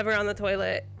am never on the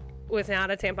toilet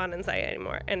without a tampon in sight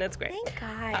anymore, and it's great. Thank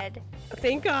God.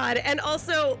 Thank God. And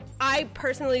also, I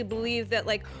personally believe that,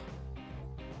 like,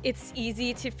 it's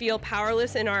easy to feel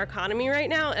powerless in our economy right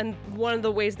now, and one of the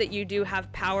ways that you do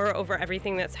have power over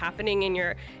everything that's happening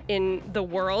in the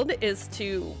world is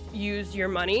to use your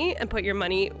money and put your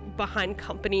money behind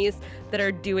companies that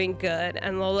are doing good.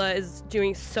 And Lola is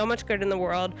doing so much good in the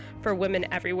world for women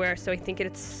everywhere, so I think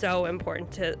it's so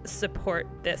important to support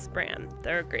this brand.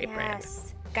 They're a great brand.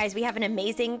 Guys, we have an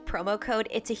amazing promo code.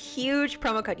 It's a huge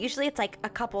promo code. Usually it's like a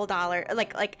couple $,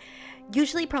 like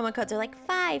usually promo codes are like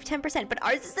 5, 10%, but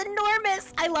ours is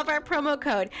enormous. I love our promo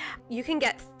code. You can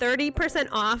get 30%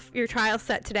 off your trial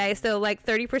set today. So like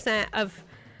 30% of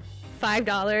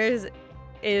 $5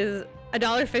 is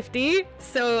 $1.50.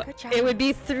 So it would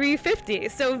be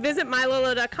 $3.50. So visit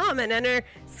mylola.com and enter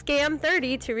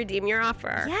SCAM30 to redeem your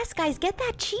offer. Yes, guys, get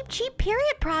that cheap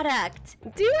period product.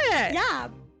 Do it. Yeah.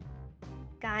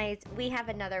 Guys, we have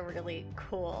another really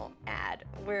cool ad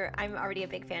where I'm already a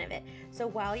big fan of it. So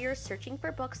while you're searching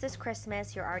for books this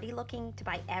Christmas, you're already looking to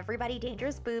buy Everybody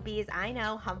Dangerous Boobies. I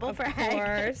know, humble brag.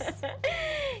 Of course.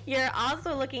 You're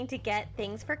also looking to get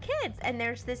things for kids. And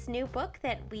there's this new book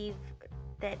that we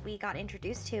got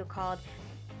introduced to called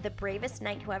The Bravest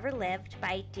Knight Who Ever Lived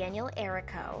by Daniel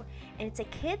Errico. And it's a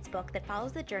kid's book that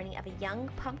follows the journey of a young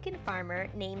pumpkin farmer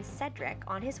named Cedric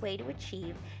on his way to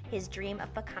achieve his dream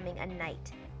of becoming a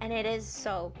knight. And it is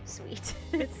so sweet.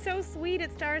 It's so sweet.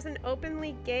 It stars an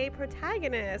openly gay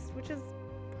protagonist, which is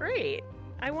great.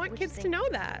 I want kids to know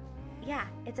that. Yeah,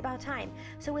 it's about time.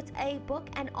 So it's a book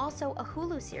and also a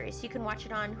Hulu series. You can watch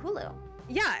it on Hulu.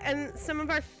 Yeah, and some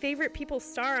of our favorite people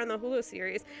star on the Hulu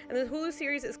series. And the Hulu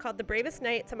series is called The Bravest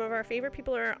Knight. Some of our favorite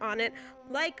people are on it,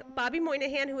 like Bobby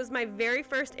Moynihan, who was my very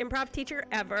first improv teacher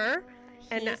ever.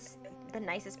 He's the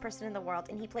nicest person in the world,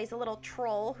 and he plays a little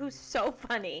troll who's so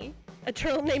funny. A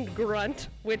troll named Grunt,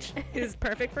 which is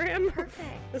perfect for him.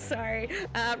 Perfect. Sorry.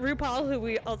 RuPaul, who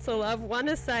we also love,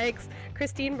 Wanda Sykes,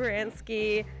 Christine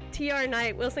Baranski, T.R.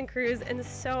 Knight, Wilson Cruz, and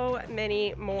so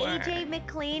many more. AJ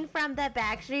McLean from the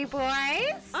Backstreet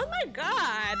Boys. Oh my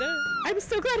God. I'm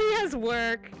so glad he has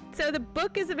work. So the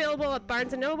book is available at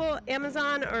Barnes & Noble,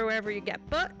 Amazon, or wherever you get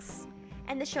books.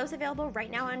 And the show's available right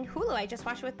now on Hulu. I just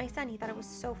watched it with my son. He thought it was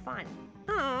so fun.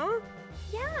 Aw.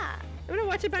 Yeah. I'm going to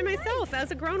watch it by myself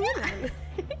as a grown woman.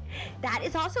 That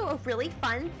is also a really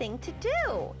fun thing to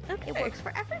do. Okay. It works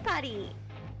for everybody.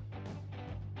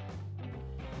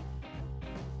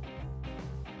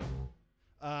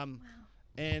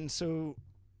 And so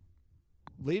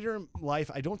later in life,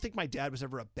 I don't think my dad was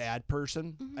ever a bad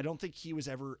person. Mm-hmm. I don't think he was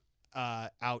ever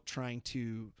out trying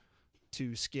to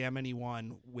scam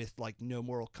anyone with like no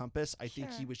moral compass. I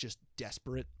think he was just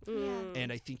desperate.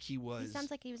 And I think he was. He sounds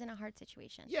like he was in a hard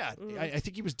situation. Yeah, I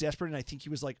think he was desperate, and I think he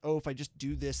was like, oh, if I just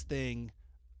do this thing,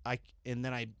 and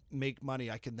then I make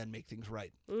money, I can then make things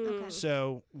right. Okay.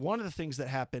 So one of the things that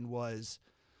happened was,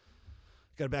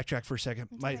 got to backtrack for a second.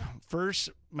 My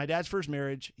dad's first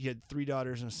marriage, he had 3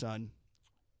 daughters and a son.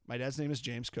 My dad's name is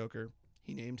James Coker.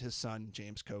 He named his son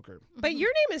James Coker. But your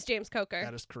name is James Coker.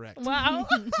 That is correct. Wow.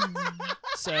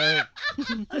 So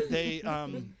they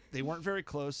weren't very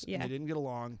close. Yeah. And they didn't get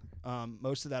along.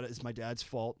 Most of that is my dad's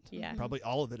fault. Yeah. Probably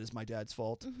all of it is my dad's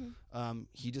fault.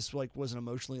 He just like was an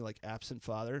emotionally like absent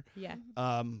father. Yeah.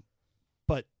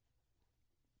 But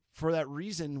for that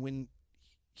reason, when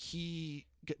he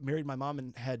married my mom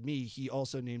and had me, he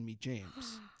also named me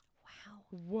James.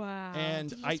 Wow. And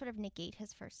Did he sort of negate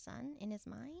his first son in his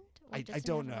mind? Or I just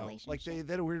don't in a know. Like they relationship?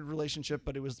 had a weird relationship,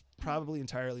 but it was probably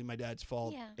entirely my dad's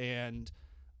fault. Yeah.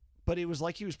 But it was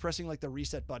like he was pressing like the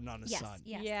reset button on his Yes, son.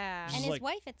 yes. Yeah. Just And his like-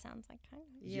 wife, it sounds like, kind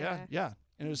of. Yeah.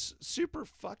 And it was super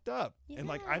fucked up. And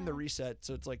like I'm the Yeah. reset,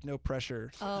 so it's like no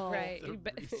pressure. Oh, Right. The You,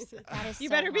 reset. That is you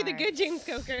so better be the hard. good James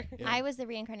Coker. Yeah. I was the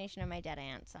reincarnation of my dead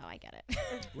aunt, so I get it.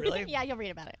 Really? Yeah, you'll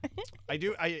read about it. I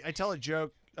do. I tell a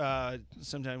joke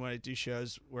sometime when I do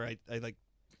shows where I like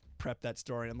prep that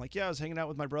story. I'm like, yeah, I was hanging out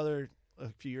with my brother a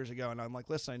few years ago, and I'm like,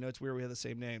 listen, I know it's weird we have the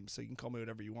same name, so you can call me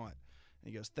whatever you want.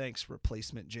 And he goes, "Thanks,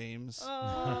 replacement James."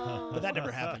 Oh. But that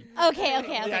never happened. Okay. I was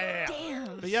Yeah, like, yeah.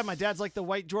 damn. But yeah, my dad's like the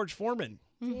white George Foreman.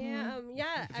 Damn.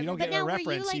 Yeah. If you don't But get a now, were you,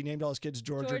 reference, he like- named all his kids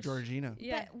George or George- Georgina.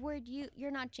 Yeah. But you're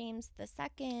not James the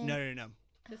second. No.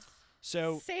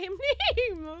 So Same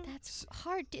name. That's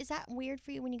hard. Is that weird for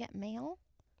you when you get mail?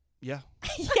 yeah.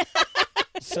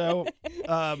 So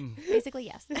Basically,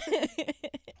 yes.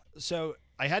 so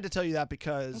I had to tell you that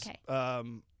because Okay.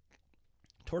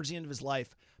 towards the end of his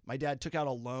life, my dad took out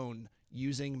a loan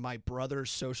using my brother's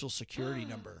social security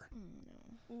number.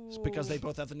 It's because they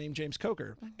both have the name James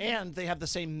Coker, and they have the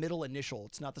same middle initial.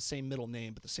 It's not the same middle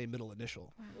name, but the same middle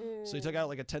initial. So he took out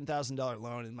like a $10,000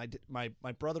 loan, and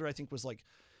my brother, I think, was like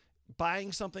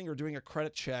buying something or doing a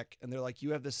credit check, and they're like,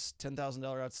 "You have this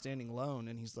 $10,000 outstanding loan,"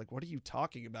 and he's like, "What are you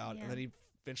talking about?" Yeah. And then he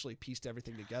eventually pieced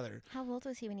everything together. How old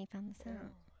was he when he found this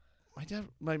out? My dad,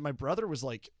 my brother was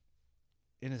like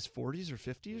in his 40s or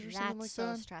 50s or something like That's so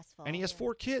that. stressful. And he has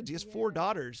 4 kids. He has 4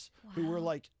 daughters who were Wow.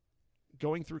 like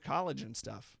going through college and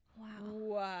stuff.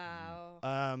 Wow.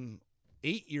 Wow.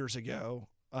 8 years ago,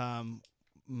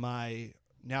 my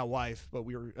now wife, but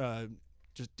we were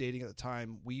just dating at the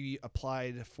time, we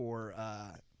applied for,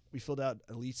 we filled out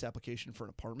a lease application for an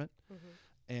apartment.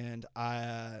 And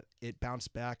it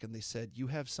bounced back and they said, "You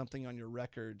have something on your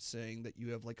record saying that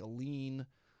you have like a lien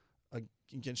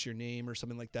against your name or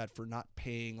something like that for not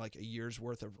paying like a year's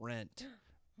worth of rent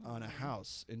on a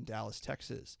house in Dallas,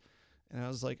 Texas." And I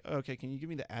was like, "Okay, can you give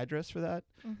me the address for that?"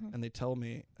 And they tell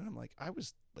me, and I'm like, I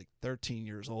was like 13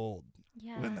 years old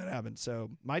when that happened. So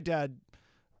my dad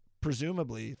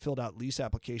presumably filled out lease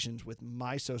applications with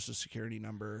my social security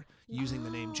number using the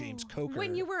name James Coker.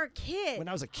 When you were a kid. When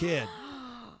I was a kid.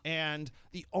 And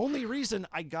the only reason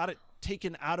I got it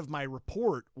taken out of my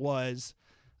report was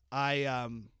I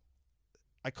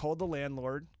called the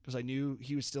landlord because I knew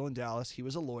he was still in Dallas. He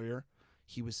was a lawyer.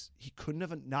 He couldn't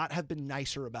have not have been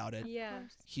nicer about it. Yeah.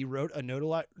 He wrote a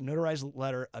notarized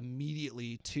letter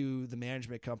immediately to the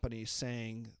management company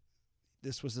saying,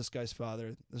 "This was this guy's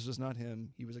father. This was not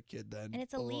him. He was a kid then." And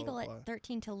it's blah, blah, illegal blah, blah. at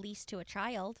 13 to lease to a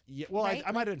child. Yeah, well, right?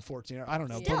 I might have been 14. I don't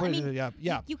know. Still, but I mean,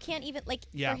 yeah. You can't even, like,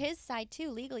 Yeah. for his side,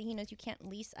 too, legally, he knows you can't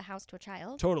lease a house to a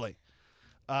child. Totally.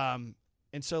 And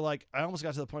so, like, I almost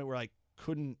got to the point where I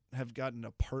couldn't have gotten an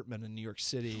apartment in New York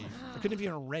City. I couldn't have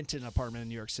even rented an apartment in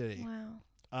New York City. Wow.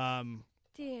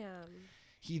 Damn.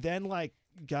 He then, like,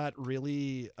 got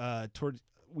really toward...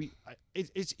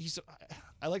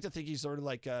 I like to think he's sort of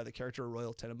like the character of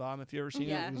Royal Tenenbaum, if you ever seen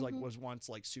Yeah. it. He was like was once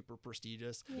like super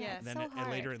prestigious, Yeah. and then so and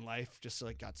later hard. in life just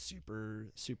like got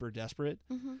super desperate.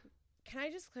 Can I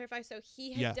just clarify? So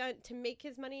he had Yeah. done, to make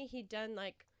his money, he'd done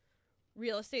like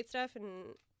real estate stuff,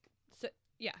 and so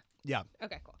yeah. Yeah.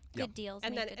 Okay, cool. Yeah. Good deals.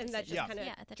 And make then good that just decisions. kind of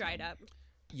Yeah, at the dried time. up.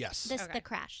 Yes. Okay. The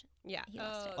crash. Yeah. He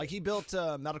lost it. Like he built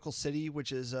Medical City,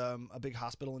 which is a big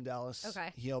hospital in Dallas.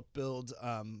 Okay. He helped build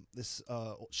this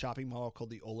shopping mall called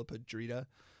the Ola Padrita.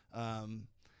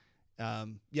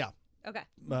 Yeah. Okay.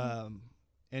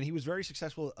 And he was very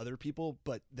successful with other people,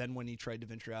 but then when he tried to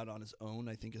venture out on his own,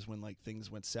 I think is when like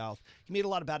things went south. He made a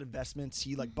lot of bad investments.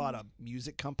 He like bought a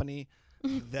music company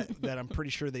that I'm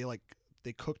pretty sure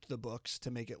they cooked the books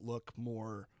to make it look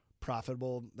more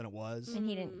profitable than it was. And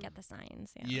he didn't get the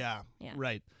signs. Yeah. Yeah.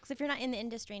 Right. Because if you're not in the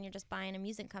industry and you're just buying a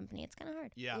music company, it's kind of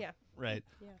hard. Yeah. Yeah. Right.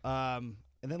 Yeah.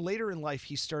 And then later in life,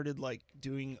 he started like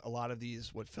doing a lot of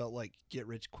these what felt like get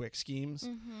rich quick schemes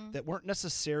that weren't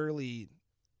necessarily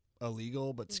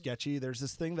illegal but sketchy. There's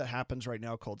this thing that happens right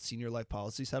now called senior life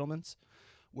policy settlements,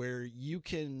 where you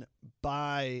can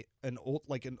buy an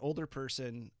older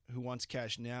person who wants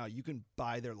cash now. You can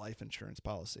buy their life insurance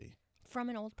policy. From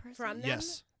an old person? From them?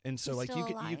 Yes, and so Who's like still you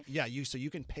can alive? so you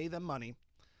can pay them money.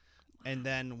 And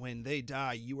then when they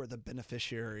die, you are the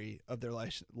beneficiary of their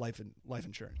life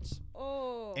insurance.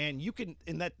 Oh. And you can,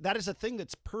 and that is a thing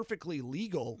that's perfectly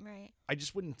legal. Right. I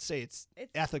just wouldn't say it's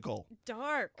It's ethical.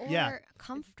 dark. Or Yeah.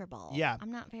 comfortable. Yeah.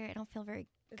 I don't feel very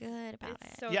good about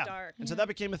It's it. so Yeah. dark. And so that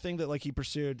became a thing that like he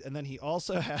pursued. And then he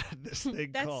also had this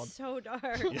thing That's called, so dark.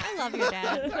 I love your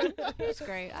dad. He's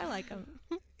great. I like him.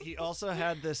 he also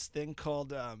had this thing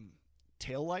called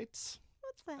taillights,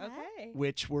 What's that? Okay.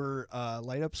 which were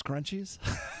light up scrunchies.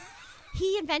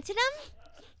 He invented them?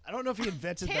 I don't know if he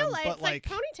invented Tail them, lights, but like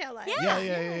ponytail lights.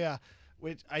 yeah.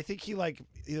 Which I think he like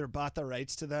either bought the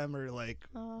rights to them or like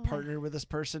partnered with this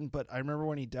person. But I remember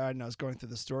when he died and I was going through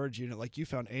the storage unit, like you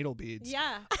found anal beads.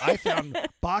 Yeah. I found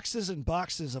boxes and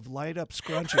boxes of light up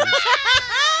scrunchies.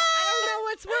 I don't know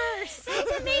what's worse.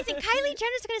 That's amazing. Kylie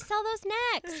Jenner's going to sell those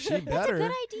next. She That's a better.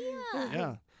 good idea.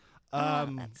 Yeah.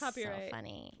 That's Copyright. so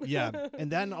funny. Yeah.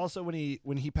 And then also when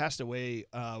he passed away,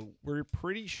 we're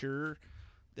pretty sure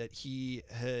that he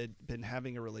had been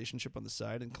having a relationship on the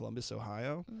side in Columbus,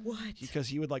 Ohio, What? because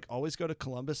he would like always go to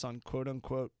Columbus on quote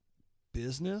unquote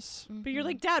business. But you're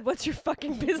like, Dad, what's your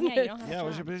fucking business? Mm-hmm. Yeah, you don't have Yeah, a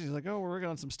what's your job. business? He's like, oh, we're working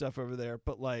on some stuff over there.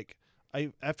 But like,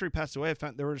 after he passed away, I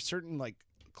found there were certain like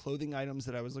clothing items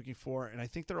that I was looking for, and I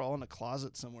think they're all in a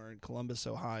closet somewhere in Columbus,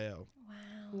 Ohio. Wow.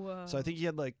 Whoa. So I think he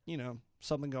had like,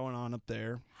 something going on up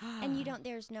there. And you don't.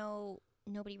 There's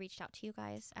nobody reached out to you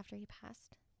guys after he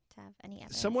passed to have any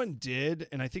evidence. Someone did,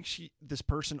 and I think this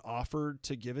person offered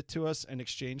to give it to us in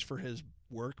exchange for his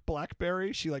work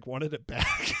BlackBerry. She like wanted it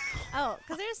back. Oh,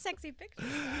 because there's sexy pictures.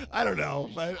 I don't know,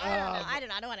 but I don't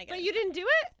know. I don't want to get. But you didn't do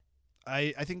it?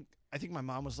 I think my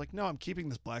mom was like, no, I'm keeping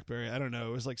this BlackBerry. I don't know.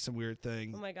 It was like some weird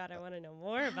thing. Oh my God, I want to know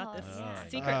more about this yeah.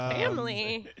 secret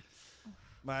family.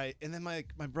 My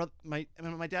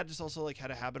dad just also like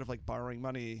had a habit of like borrowing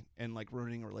money and like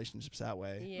ruining relationships that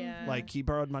way. Yeah. Like he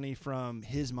borrowed money from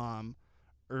his mom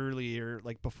earlier,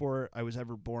 like before I was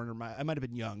ever born, or I might have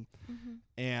been young,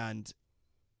 and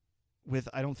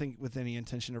I don't think with any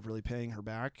intention of really paying her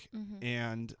back.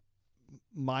 And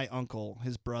my uncle,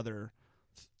 his brother,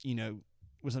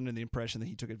 was under the impression that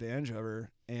he took advantage of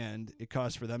her, and it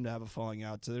caused for them to have a falling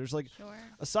out. So there's like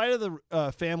a side of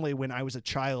the family when I was a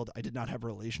child I did not have a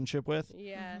relationship with,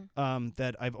 Yeah.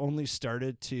 that I've only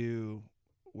started to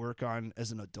work on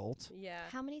as an adult. Yeah.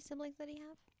 How many siblings did he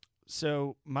have?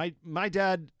 So my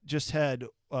dad just had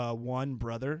one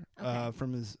brother Okay.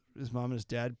 from his mom and his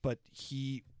dad, but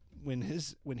when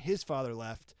his father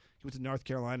left, he went to North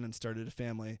Carolina and started a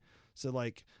family. So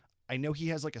like I know he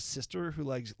has like a sister who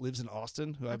like lives in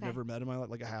Austin, who I've Okay. never met in my life,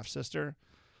 like a half sister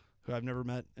who I've never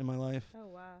met in my life. Oh,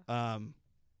 wow.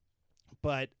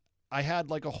 But I had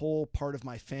like a whole part of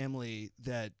my family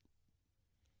that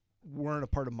weren't a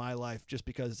part of my life just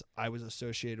because I was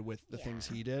associated with the things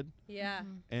he did. Yeah.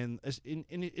 And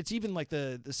it's even like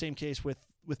the same case with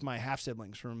my half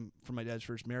siblings from my dad's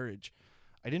first marriage.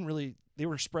 They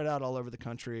were spread out all over the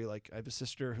country. Like I have a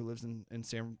sister who lives in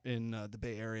the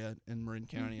Bay Area in Marin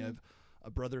County. I have a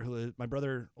brother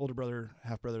older brother,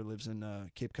 half brother lives in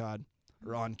Cape Cod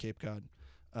or on Cape Cod.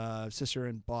 A sister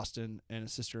in Boston and a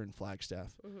sister in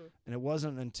Flagstaff. And it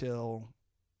wasn't until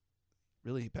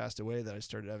really he passed away that I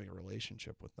started having a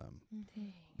relationship with them,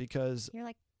 because You're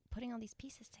like putting all these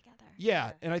pieces together.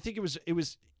 yeah, and I think it was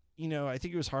I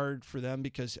think it was hard for them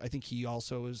because I think he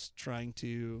also was trying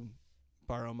to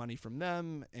borrow money from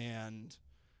them, and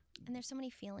And there's so many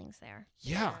feelings there.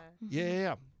 yeah.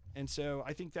 And so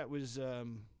I think that was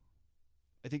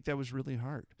really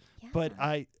hard. Yeah. But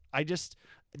I just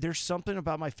there's something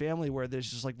about my family where there's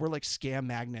just like we're like scam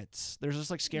magnets. There's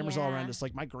just like scammers all around Yeah. us.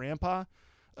 Like my grandpa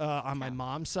on my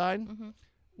mom's side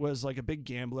was like a big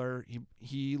gambler.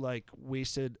 He like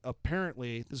wasted,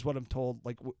 apparently this is what I'm told,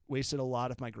 like wasted a lot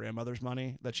of my grandmother's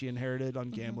money that she inherited on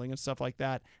gambling and stuff like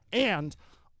that. And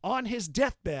on his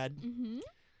deathbed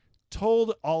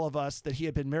told all of us that he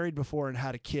had been married before and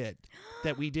had a kid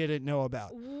that we didn't know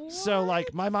about. So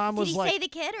like my mom Did was he like, say the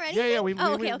kid or anything? yeah, we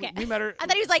okay. we met her. I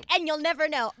thought he was like, and you'll never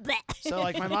know. Blech. So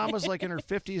like my mom was like in her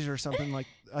 50s or something, like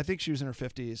I think she was in her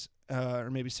 50s or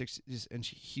maybe 60s, and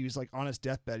he was like on his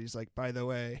deathbed. He's like, by the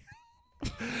way,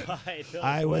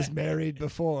 I was married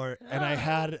before and I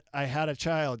had a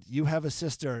child. You have a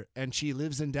sister and she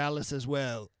lives in Dallas as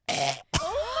well.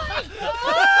 Oh my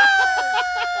god!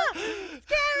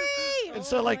 Scary. And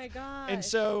so Oh like my gosh. and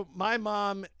so my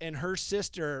mom and her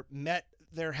sister met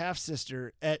their half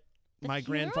sister at my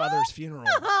grandfather's funeral.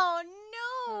 Oh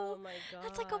no! Oh my god.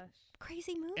 That's like a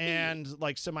crazy movie. And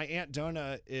like, so my Aunt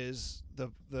Donna is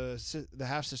the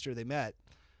half sister they met.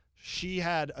 She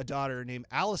had a daughter named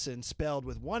Allison, spelled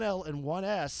with one L and one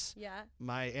S. Yeah.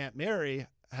 My Aunt Mary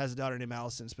has a daughter named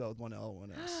Allison, spelled with one L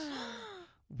and one S.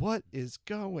 What is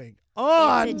going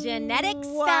on? It's a genetic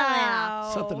spell Wow.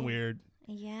 out. Something weird.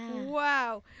 Yeah.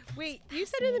 Wow. Wait, you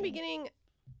said in the beginning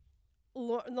the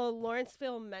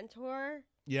Lawrenceville mentor.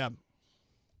 Yeah.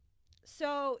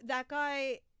 So that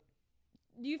guy,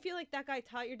 do you feel like that guy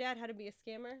taught your dad how to be a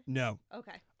scammer? No.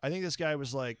 Okay. I think this guy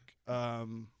was like,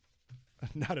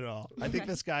 not at all. I think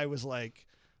Okay. this guy was like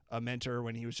a mentor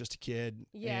when he was just a kid.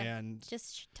 Yeah. And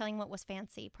Just telling what was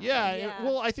fancy. Probably. yeah, Yeah.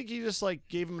 well, I think he just like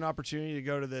gave him an opportunity to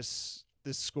go to this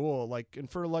school, like, and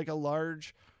for like a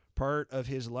large part of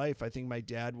his life, I think my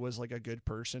dad was like a good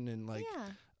person and like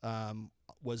Yeah.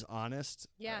 was honest.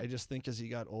 Yeah. I just think as he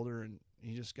got older and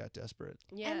he just got desperate.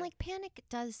 Yeah. And like panic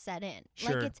does set in.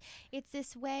 Sure. Like it's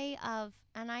this way of,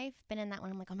 and I've been in that one.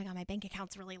 I'm like, oh my god, my bank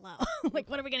account's really low. Like,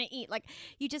 what are we gonna eat? Like,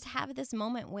 you just have this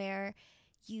moment where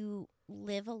you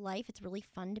live a life. It's really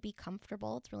fun to be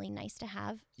comfortable. It's really nice to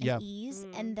have an Yeah. ease,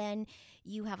 Mm. and then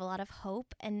you have a lot of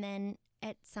hope, and then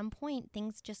at some point,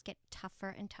 things just get tougher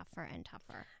and tougher and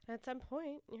tougher. At some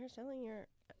point, you're selling your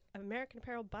American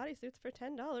Apparel bodysuits for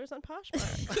 $10 on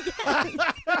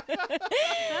Poshmark.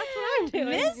 That's what I'm doing.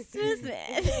 Miss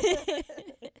Smith.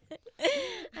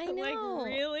 I know. Like,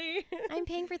 really? I'm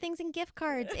paying for things in gift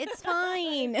cards. It's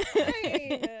fine.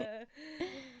 Right.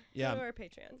 Yeah. Go to our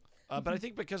Patreon. But I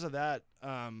think because of that,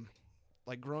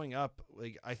 like growing up,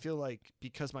 like I feel like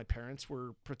because my parents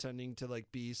were pretending to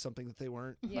like be something that they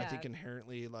weren't, I Yeah. think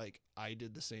inherently like I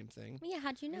did the same thing. Yeah,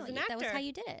 how'd you know? He's an That was actor. how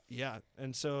you did it. Yeah,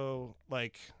 and so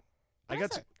like But I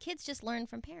got also, kids just learn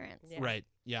from parents. Yeah. right,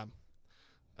 yeah.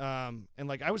 And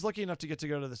like I was lucky enough to get to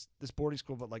go to this boarding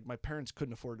school, but like my parents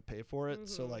couldn't afford to pay for it,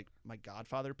 so Mhm. like my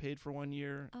godfather paid for 1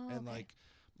 year, Oh, and okay. like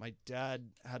my dad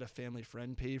had a family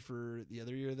friend pay for the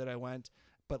other year that I went.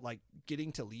 But like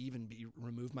getting to leave and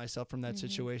remove myself from that Mhm.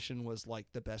 situation was like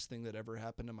the best thing that ever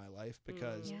happened in my life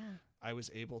because Yeah. I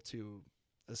was able to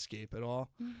escape it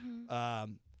all.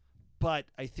 Mm-hmm. But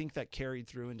I think that carried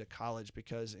through into college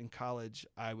because in college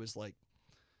I was like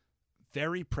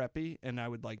very preppy and I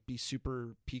would like be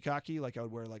super peacocky. Like I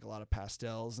would wear like a lot of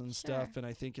pastels and stuff. Sure. And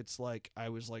I think it's like I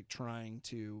was like trying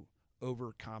to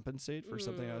overcompensate for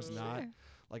something I was Mm. not. Sure.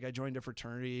 Like I joined a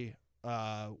fraternity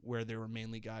where there were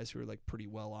mainly guys who were like pretty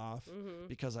well off Mm-hmm.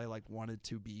 because I like wanted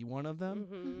to be one of them.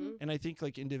 Mm-hmm. And I think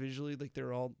like individually, like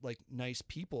they're all like nice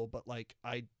people, but like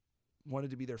I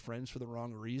wanted to be their friends for the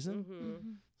wrong reason.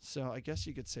 Mm-hmm. So I guess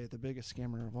you could say the biggest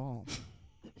scammer of all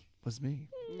was me.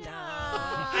 No,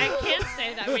 I can't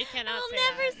say that. We cannot I'll say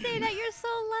never that. say that. You're so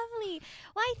lovely.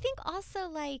 Well, I think also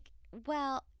like,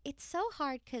 well, it's so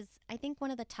hard because I think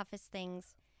one of the toughest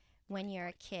things when you're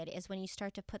a kid is when you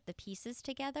start to put the pieces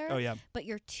together, Oh yeah, but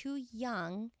you're too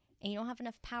young and you don't have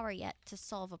enough power yet to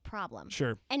solve a problem.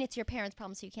 sure. And it's your parents'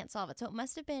 problem, so you can't solve it. So it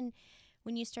must have been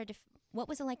when you started to, what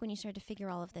was it like when you started to figure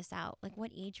all of this out? Like,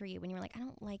 what age were you when you were like, I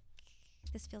don't like,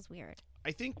 this feels weird?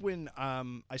 I think when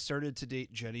I started to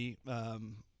date Jenny,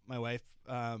 my wife,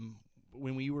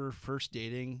 when we were first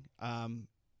dating,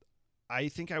 I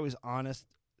think I was honest.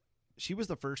 She was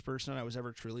the first person I was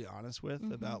ever truly honest with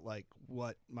Mhm. about like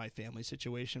what my family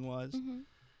situation was, Mm-hmm.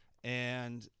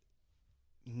 and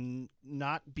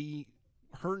not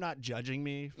judging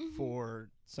me Mhm. for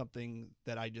something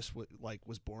that I just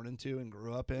was born into and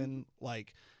grew up in,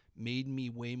 like made me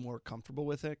way more comfortable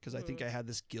with it because I think I had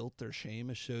this guilt or shame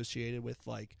associated with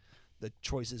like the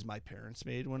choices my parents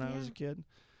made when I was a kid.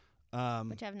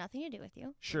 Which have nothing to do with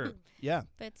you, Sure. Yeah.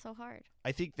 but it's so hard.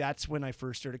 I think that's when I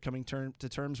first started coming to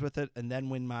terms with it. And then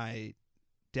when my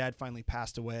dad finally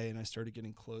passed away and I started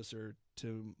getting closer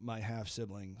to my half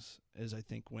siblings is I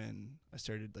think when I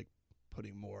started like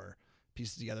putting more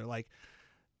pieces together. Like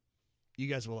you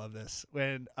guys will love this.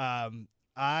 When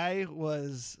I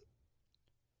was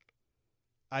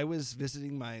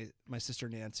visiting my sister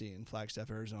Nancy in Flagstaff,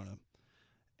 Arizona,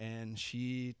 and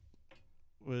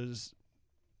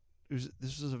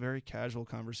this was a very casual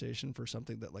conversation for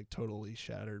something that like totally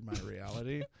shattered my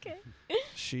reality. Okay.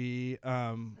 She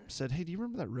said, "Hey, do you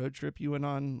remember that road trip you went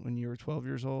on when you were 12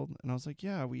 years old?" And I was like,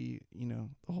 "Yeah, the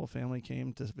whole family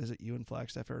came to visit you in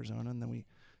Flagstaff, Arizona, and then we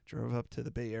drove up to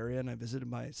the Bay Area and I visited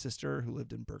my sister who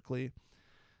lived in Berkeley.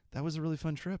 That was a really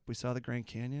fun trip. We saw the Grand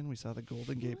Canyon, we saw the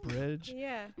Golden Gate Bridge."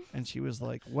 Yeah. And she was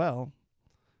like, "Well,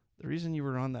 the reason you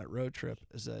were on that road trip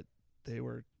is that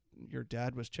your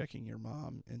dad was checking your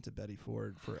mom into Betty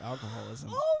Ford for alcoholism.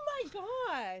 Oh my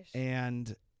gosh.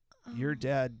 And your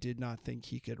dad did not think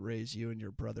he could raise you and your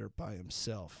brother by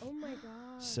himself. Oh my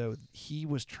gosh. So he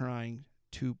was trying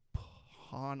to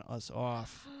pawn us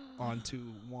off onto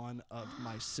one of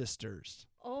my sisters."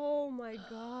 Oh my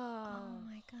god. Oh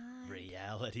my god.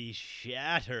 Reality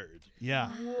shattered. Yeah.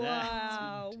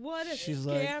 Wow. What a She's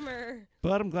like- scammer.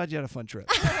 But I'm glad you had a fun trip.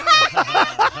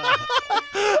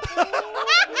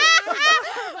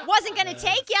 Wasn't gonna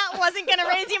take you, wasn't gonna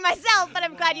raise you myself, but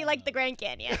I'm glad you liked the Grand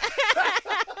Canyon.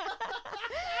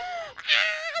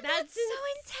 That's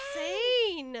so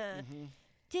insane.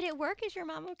 Did it work? Is your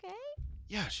mom okay?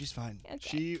 Yeah, she's fine.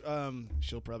 Okay.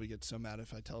 She'll probably get so mad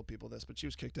if I tell people this, but she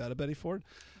was kicked out of Betty Ford.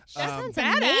 That sounds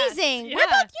Badass. amazing. Yeah.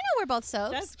 We're both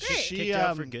soaps. That's great. She Kicked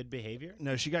out for good behavior?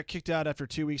 No, she got kicked out after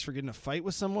 2 weeks for getting in a fight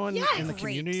with someone Yeah, in the great.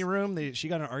 community room. She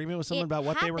got in an argument with someone It about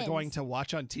what they were happens. going to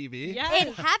watch on TV. Yeah.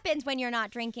 It happens when you're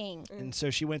not drinking. And so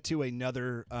she went to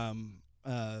another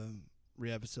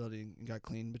rehab facility and got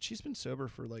clean. But she's been sober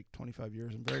for like 25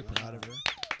 years. I'm very proud of her.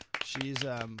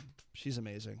 She's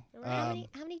amazing. How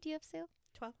many do you have, Sue?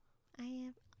 12. I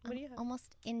have. What do you have?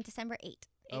 Almost in December 8.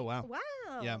 Oh, wow.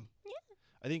 Wow. Yeah.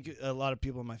 I think a lot of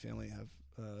people in my family have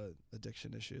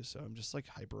addiction issues, so I'm just like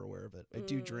hyper aware of it. I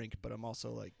do drink, but I'm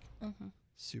also like Mm-hmm.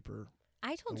 super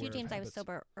I told you, aware of James, I was habits.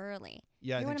 sober early.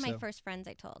 Yeah, You're I one of think my so. first friends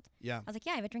I told. Yeah. I was like,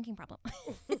 yeah, I have a drinking problem.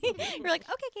 You're like,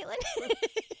 okay, Caitlin.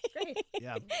 Great.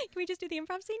 Yeah. Can we just do the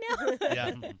improv scene now?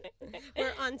 Yeah.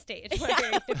 We're on stage.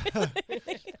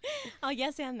 I'll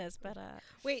yes and this, but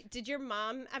Wait, did your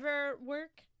mom ever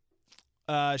work?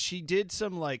 She did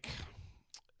some like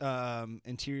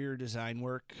interior design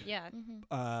work Yeah.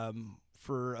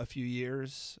 for a few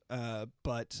years,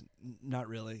 but not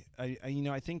really. I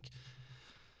I think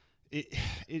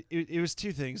it was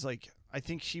two things. Like I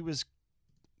think she was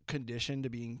conditioned to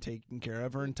being taken care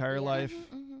of her entire Yeah. life.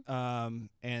 Mm-hmm.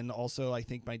 And also I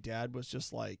think my dad was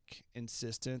just like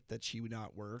insistent that she would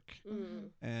not work. Mm.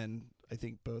 And I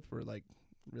think both were like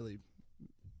really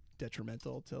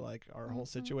detrimental to like our whole Mhm,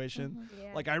 situation. mhm.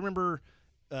 Yeah. Like I remember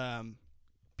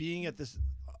being at this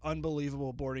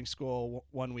unbelievable boarding school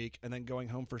one week and then going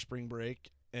home for spring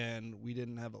break and we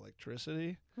didn't have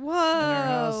electricity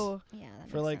Whoa. Yeah, that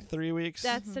for makes like sense. 3 weeks.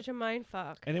 That's Mhm. such a mind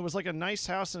fuck. And it was like a nice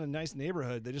house in a nice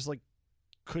neighborhood. They just like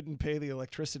couldn't pay the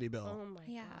electricity bill. Oh my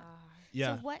Yeah. god.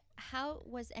 Yeah. So how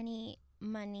was any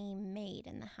money made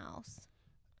in the house?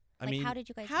 I Like, mean, how did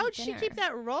you guys How'd eat she dinner? keep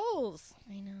that rolls?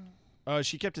 I know.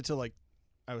 she kept it till like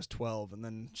I was 12 and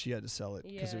then she had to sell it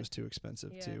because Yeah. it was too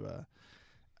expensive Yeah. to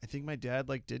I think my dad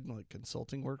like did like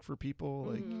consulting work for people.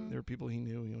 Like Mhm. there were people he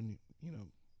knew, you know,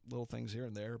 little things here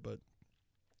and there, but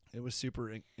it was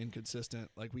super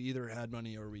inconsistent. Like we either had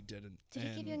money or we didn't. Did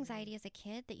it give you And anxiety as a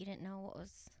kid that you didn't know what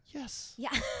was? Yes. Yeah.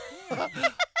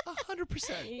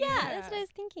 100%. Yeah, that's what I was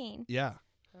thinking. Yeah.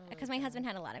 Because my husband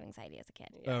had a lot of anxiety as a kid.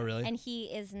 Oh, really? And he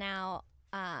is now,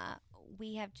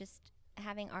 we have just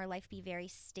having our life be very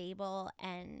stable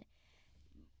and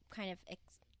kind of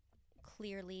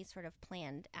clearly sort of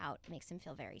planned out makes him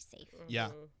feel very safe. Yeah.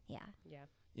 Mhm. Yeah. Yeah.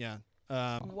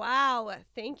 Yeah. Wow.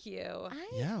 Thank you. I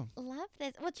Yeah. love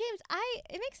this. Well, James,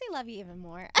 it makes me love you even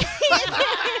more.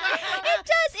 It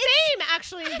does. Same,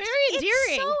 actually. Very endearing.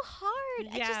 It's so hard.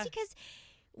 Yeah. Just because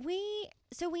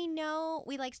we know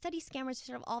we like study scammers,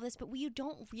 sort of all this, but we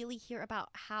don't really hear about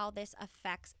how this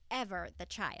affects ever the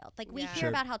child. Like we Yeah. hear Sure.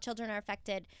 about how children are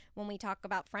affected when we talk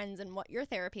about friends and what your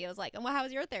therapy was like and how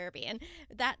was your therapy and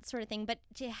that sort of thing. But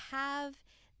to have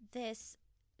this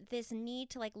need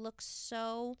to like look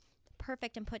so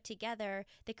perfect and put together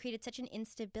that created such an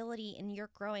instability in your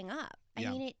growing up. I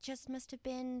Yeah. mean, it just must have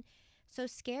been so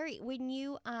scary when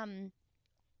you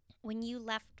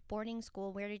left boarding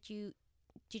school. Where did you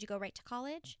go right to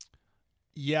college?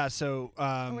 Yeah. So,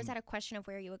 Or was that a question of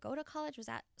where you would go to college? Was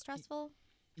that stressful?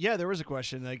 yeah, there was a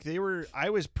question. Like I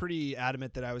was pretty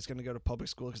adamant that I was going to go to public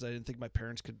school because I didn't think my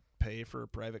parents could pay for a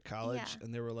private college. Yeah.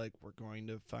 And they were like, we're going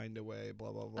to find a way,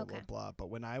 blah, blah, blah, Okay. blah, blah. But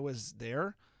when I was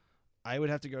there, I would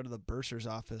have to go to the bursar's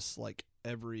office like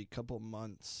every couple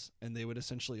months and they would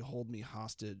essentially hold me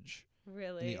hostage in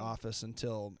Really? the office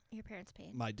until Your parents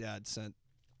paid. my dad sent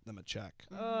them a check.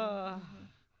 Ugh.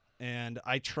 And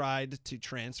I tried to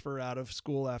transfer out of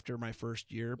school after my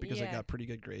first year because I Yeah. got pretty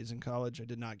good grades in college. I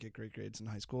did not get great grades in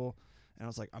high school. And I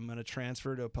was like, I'm going to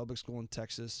transfer to a public school in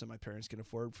Texas so my parents can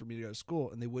afford for me to go to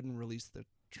school. And they wouldn't release the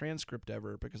transcript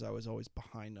ever because I was always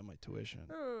behind on my tuition.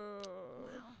 Oh,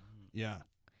 Yeah.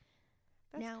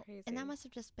 that's now, crazy. and that must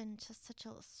have just been just such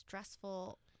a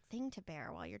stressful thing to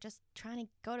bear while you're just trying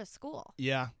to go to school.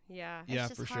 Yeah. Yeah. Yeah,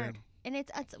 just for hard. sure. And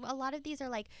it's a lot of these are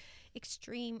like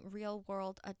extreme real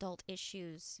world adult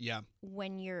issues Yeah.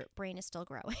 when your brain is still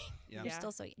growing. Yeah. You're Yeah.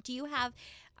 still so.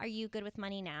 Are you good with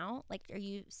money now? Like, are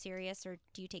you serious, or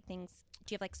do you take things?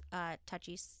 Do you have like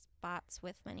touchy spots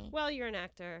with money? Well, you're an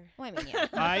actor. Well, I mean,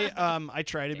 yeah. I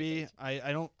try to be.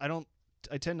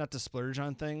 I tend not to splurge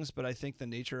on things, but I think the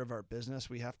nature of our business,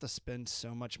 we have to spend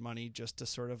so much money just to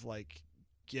sort of like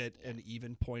get an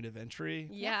even point of entry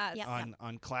Yes. Yeah.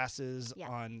 on classes, Yeah.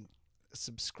 on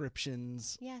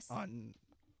subscriptions, Yes. on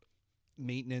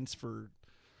maintenance for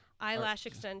Eyelash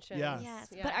extensions. Yeah. Yes.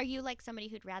 Yeah. But are you like somebody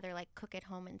who'd rather like cook at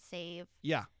home and save?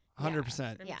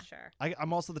 100%. I'm Yeah. sure.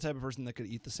 I'm also the type of person that could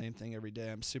eat the same thing every day.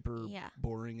 I'm super Yeah.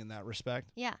 boring in that respect.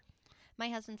 Yeah. My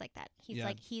husband's like that.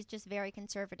 Yeah. He's just very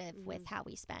conservative with Mhm. how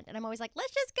we spend. And I'm always like,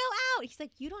 let's just go out. He's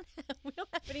like, we don't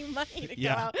have any money to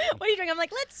Yeah. go out. What are you doing? I'm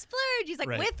like, let's splurge. He's like,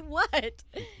 Right. with what?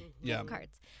 Yeah. Gift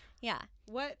cards. Yeah.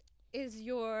 What is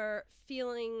your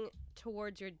feeling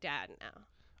towards your dad now?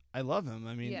 I love him.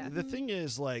 I mean, Yeah. the thing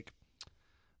is, like,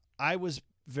 I was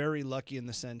very lucky in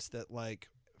the sense that, like,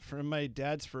 from my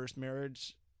dad's first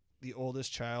marriage, the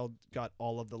oldest child got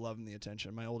all of the love and the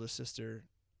attention. My oldest sister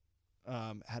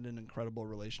had an incredible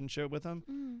relationship with him,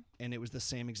 Mm. and it was the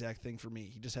same exact thing for me.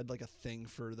 He just had, like, a thing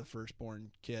for the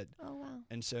firstborn kid. Oh, wow.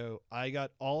 And so I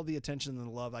got all the attention and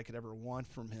the love I could ever want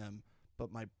from him,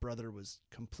 but my brother was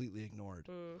completely ignored.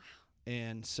 Mm.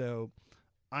 And so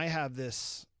I have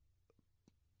this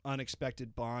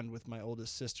unexpected bond with my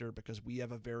oldest sister because we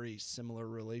have a very similar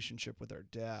relationship with our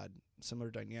dad, similar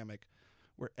dynamic,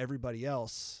 where everybody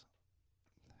else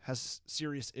has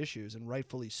serious issues, and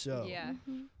rightfully so. Yeah.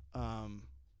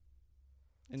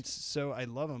 And so I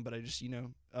love him, but I just,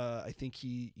 I think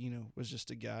he, was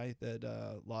just a guy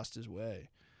that lost his way.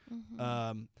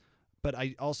 But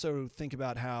I also think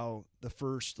about how the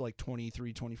first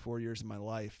 23, 24 years of my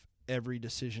life, every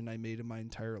decision I made in my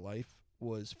entire life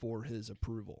was for his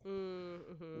approval.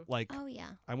 Oh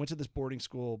yeah. I went to this boarding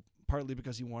school partly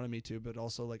because he wanted me to, but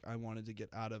also I wanted to get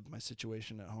out of my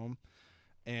situation at home.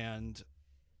 And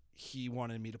he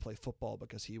wanted me to play football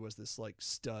because he was this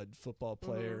stud football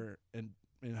player in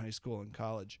high school and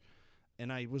college.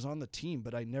 And I was on the team,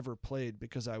 but I never played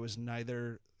because I was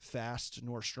neither fast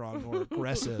nor strong nor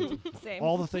aggressive. Same.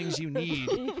 All the things you need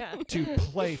to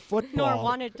play football. Nor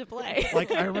wanted to play.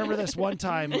 I remember this one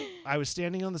time I was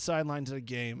standing on the sidelines at a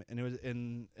game, and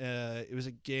it was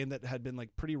a game that had been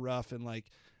pretty rough, and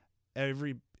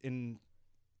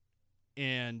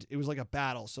and it was a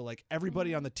battle. So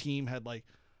everybody on the team had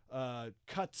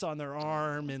cuts on their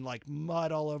arm and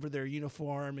mud all over their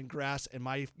uniform and grass, and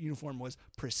my uniform was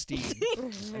pristine.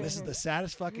 And this is the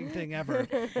saddest fucking thing ever.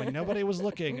 When nobody was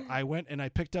looking, I went and I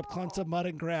picked up clumps of mud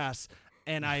and grass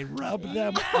and I rubbed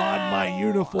them on my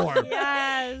uniform.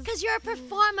 Yes. Because you're a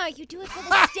performer. You do it for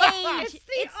the stage.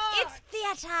 It's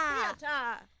theater.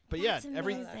 But yeah, That's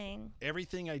amazing.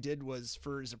 everything I did was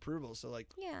for his approval. So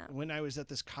Yeah. when I was at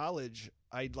this college,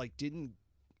 I didn't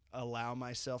allow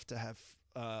myself to have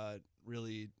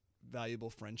really valuable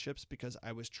friendships because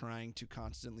I was trying to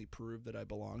constantly prove that I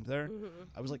belonged there.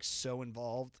 I was so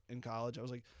involved in college. I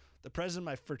was the president of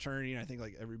my fraternity, and I think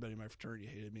everybody in my fraternity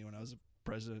hated me when I was a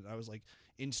president. I was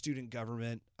in student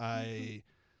government. I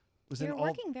was You're in all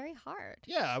working very hard.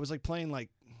 I was playing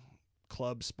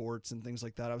club sports and things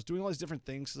like that. I was doing all these different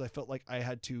things because I felt I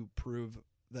had to prove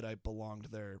that I belonged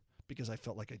there because I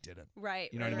felt I didn't. Right.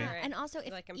 You know what I mean? Right. And also,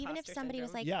 even if imposter somebody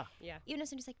was syndrome. Yeah. even if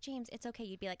somebody's James, it's okay,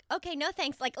 you'd be okay, no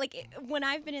thanks. When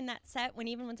I've been in that set, when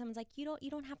someone's you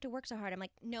don't have to work so hard, I'm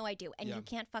no, I do, and Yeah. you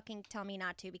can't fucking tell me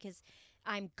not to because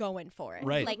I'm going for it.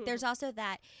 Right. There's also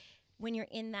that when you're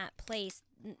in that place,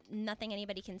 nothing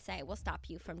anybody can say will stop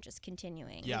you from just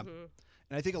continuing. Yeah.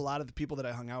 And I think a lot of the people that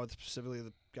I hung out with, specifically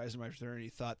the guys in my fraternity,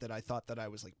 thought that I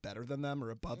was better than them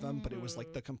or above them, but it was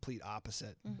the complete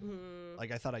opposite.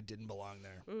 I thought I didn't belong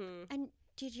there. And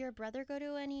did your brother go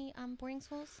to any boarding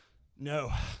schools? No.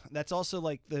 That's also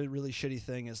the really shitty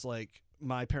thing is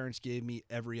my parents gave me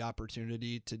every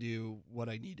opportunity to do what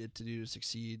I needed to do to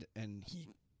succeed, and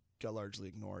he got largely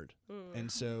ignored. And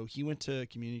so he went to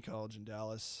community college in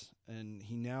Dallas, and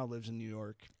he now lives in New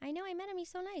York. I know, I met him. He's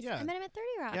so nice. Yeah. I met him at 30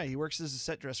 Rock. Yeah, he works as a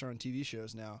set dresser on TV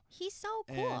shows now. He's so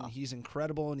cool. And he's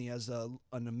incredible, and he has an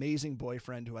amazing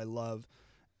boyfriend who I love,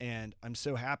 and I'm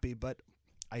so happy. But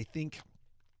I think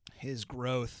his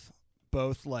growth,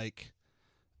 both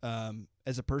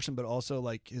as a person, but also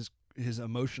his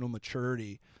emotional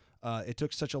maturity, it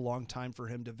took such a long time for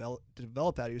him to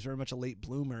develop that. He was very much a late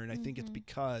bloomer, and I think it's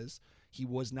because he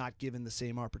was not given the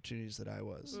same opportunities that I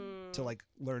was to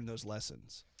learn those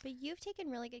lessons. But you've taken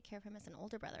really good care of him as an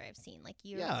older brother. I've seen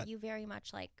you very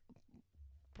much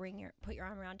put your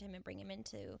arm around him and bring him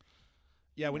into.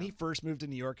 Yeah, when he first moved to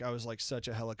New York, I was such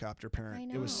a helicopter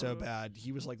parent. I It was so know. bad.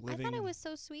 He was living. I thought it was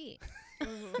so sweet. I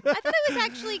thought it was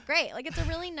actually great. It's a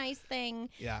really nice thing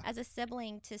Yeah. as a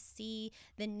sibling to see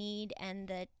the need and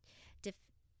the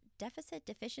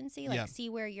deficiency, Yeah. see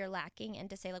where you're lacking and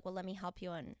to say well, let me help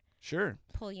you and Sure.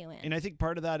 pull you in. And I think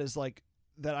part of that is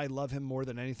that I love him more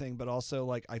than anything, but also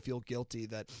I feel guilty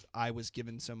that I was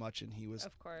given so much and he was,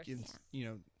 Of course.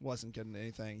 wasn't getting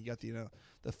anything. You got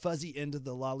the fuzzy end of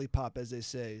the lollipop, as they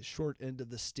say, short end of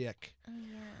the stick. Oh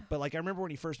yeah. But I remember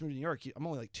when he first moved to New York, I'm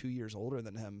only 2 years older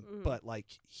than him, but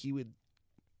he would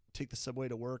take the subway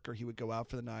to work or he would go out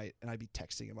for the night, and I'd be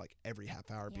texting him every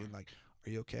half hour, being are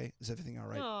you okay? Is everything all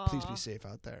right? Please be safe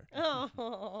out there. Oh. I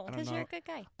don't Because you're know. a good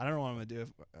guy. I don't know what I'm gonna do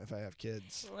if I have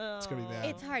kids. It's gonna be bad.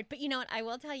 It's hard, but you know what? I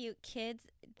will tell you, kids,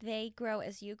 they grow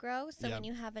as you grow. So Yeah. when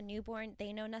you have a newborn,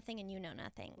 they know nothing and you know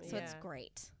nothing. So it's Yeah.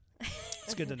 great.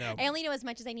 It's good to know. I only know as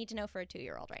much as I need to know for a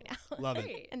 2-year-old right now. Love it.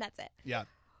 Great. And that's it. Yeah.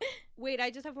 Wait, I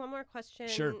just have one more question.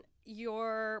 Sure.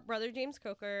 Your brother James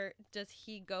Coker, does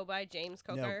he go by James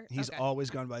No, Coker? he's Okay. always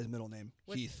gone by his middle name,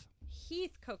 Which- Heath.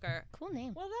 Heath Coker. Cool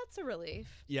name. Well, that's a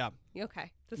relief. Yeah. Okay.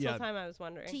 This Yeah. whole time I was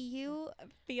wondering. Do you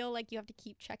feel like you have to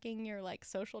keep checking your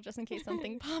social just in case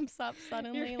something pops up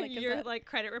suddenly? Your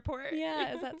credit report?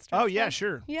 yeah, is that Oh yeah, stressful?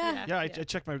 sure. Yeah. Yeah, I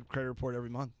check my credit report every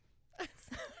month.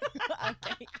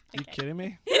 Okay. You kidding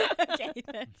me? Okay.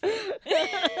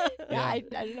 Yeah, I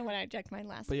don't know when I checked mine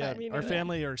last. But yeah, me our neither.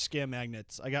 family are scam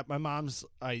magnets. I got my mom's.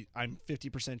 I'm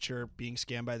 50% sure being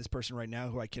scammed by this person right now,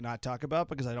 who I cannot talk about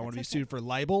because I don't want to be sued for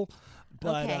libel.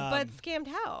 But Okay. But scammed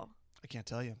how? I can't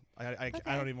tell you. I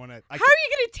don't even want to. How are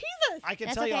you going to tease us? I can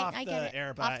That's tell you okay, off I the get it.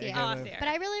 air, but Off the air. Off the air. But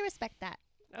I really respect that.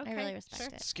 Okay, I really respect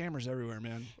sure. it. Scammers everywhere,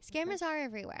 man. Scammers are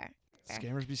everywhere.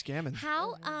 Scammers be scamming.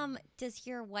 How does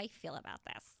your wife feel about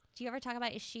this? Do you ever talk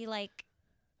about? Is she like?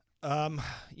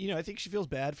 I think she feels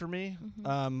bad for me.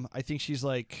 I think she's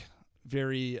like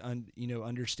very,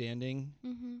 understanding.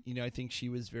 I think she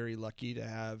was very lucky to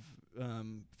have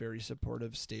very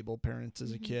supportive, stable parents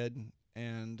as a kid,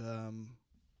 and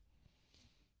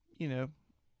Yeah.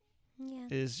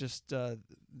 is just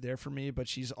there for me. But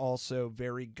she's also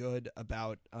very good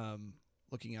about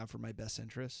looking out for my best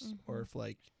interests, or if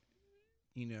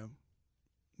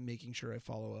making sure I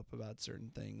follow up about certain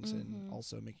things, and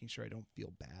also making sure I don't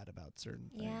feel bad about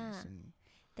certain things and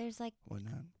There's like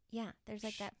whatnot. there's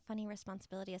like that funny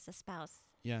responsibility as a spouse.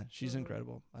 Yeah, she's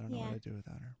incredible. I don't know what Yeah. I'd do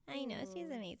without her. I know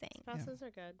she's amazing. Spouses are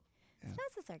good. Yeah.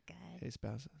 Spouses are good. Hey,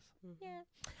 spouses. Yeah.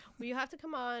 Well, you have to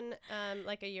come on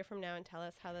like a year from now and tell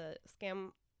us how the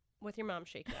scam with your mom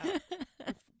shaked out.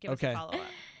 Give us Okay. a follow up.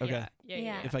 Okay.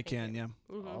 Yeah. If I can, yeah.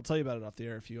 Mhm. I'll tell you about it off the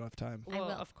air if you have time. Well, I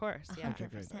will. of course. Yeah.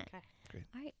 100%. Okay. Great.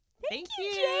 All right. Thank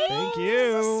you. James. Thank This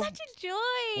you. is such a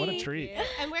joy. What a treat. Yeah.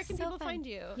 And where can So people fun. find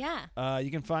you? Yeah. You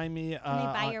can find me. Can they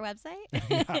buy your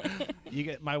website? You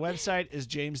get my website is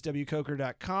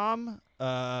jameswcoker.com.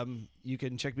 You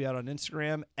can check me out on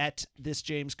Instagram at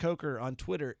thisjamescoker, on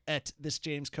Twitter at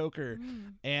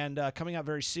thisjamescoker, and coming out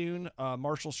very soon,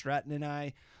 Marshall Stratton and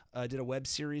I did a web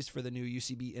series for the new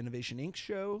UCB Innovation Inc.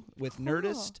 show with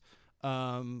Nerdist.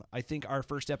 I think our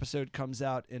first episode comes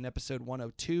out in episode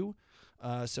 102.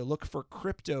 So look for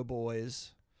Crypto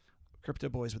Boys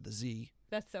with a Z.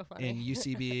 That's so funny. In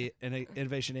UCB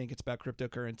Innovation Inc. It's about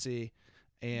cryptocurrency,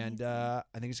 and I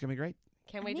think it's gonna be great.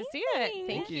 Can't wait to see it. Amazing.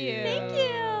 Thank you. Thank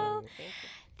you.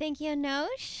 Thank you,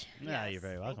 Nosh. Yeah, you're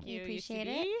very welcome. We appreciate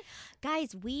UCB. it.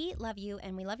 Guys, we love you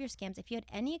and we love your scams. If you had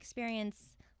any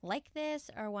experience like this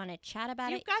or want to chat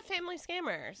about You've it, got family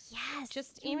scammers. yes,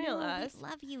 Just you email know us. We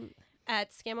love you.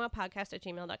 At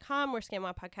scamwowpodcast@gmail.com. We're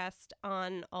Scamwow Podcast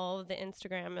on all of the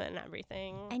Instagram and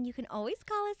everything. And you can always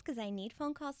call us because I need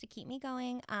phone calls to keep me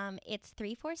going. It's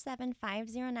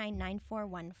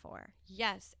 347-509-9414.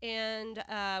 Yes, and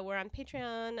we're on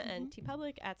Patreon and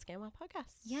TeePublic at Scamwow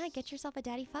Podcast. Yeah, get yourself a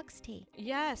Daddy Fucks tea.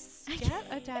 Yes, get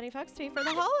a Daddy Fucks tea for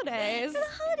the holidays. For the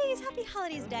holidays. Happy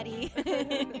holidays, Daddy.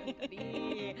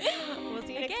 We'll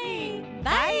see you next Okay, week.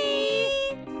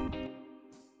 bye.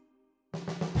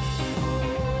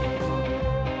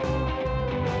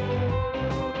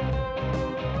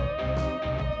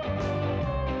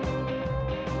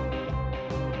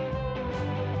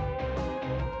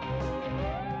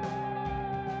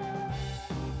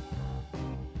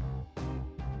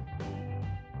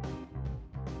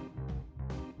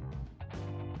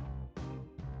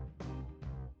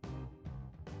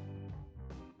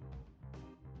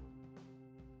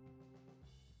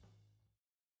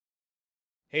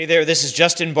 Hey there, this is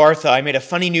Justin Bartha. I made a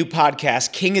funny new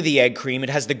podcast, King of the Egg Cream. It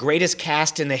has the greatest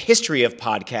cast in the history of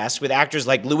podcasts with actors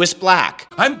like Louis Black,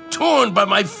 I'm torn by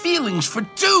my feelings for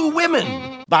two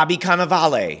women. Bobby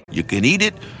Cannavale, You can eat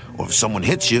it, or if someone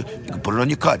hits you, you can put it on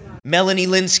your cut. Melanie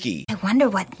Linsky, I wonder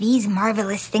what these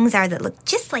marvelous things are that look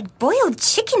just like boiled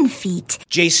chicken feet.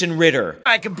 Jason Ritter,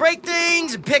 I can break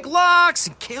things and pick locks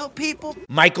and kill people.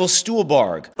 Michael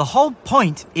Stuhlbarg, The whole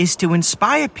point is to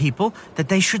inspire people that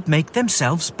they should make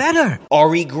themselves better.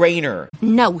 Ari Grainer,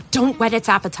 No, don't whet its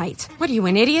appetite. What are you,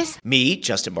 an idiot? me,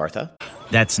 Justin Bartha,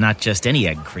 That's not just any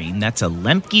egg cream, that's a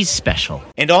Lemke's special.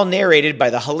 and all narrated by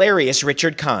the hilarious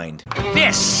Richard Kind.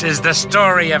 This is the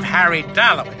story of Harry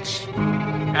Dalowitz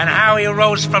and how he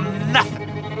rose from nothing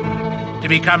to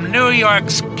become New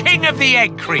York's King of the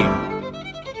Egg Cream.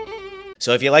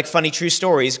 So if you like funny true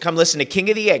stories, come listen to King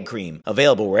of the Egg Cream,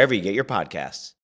 available wherever you get your podcasts.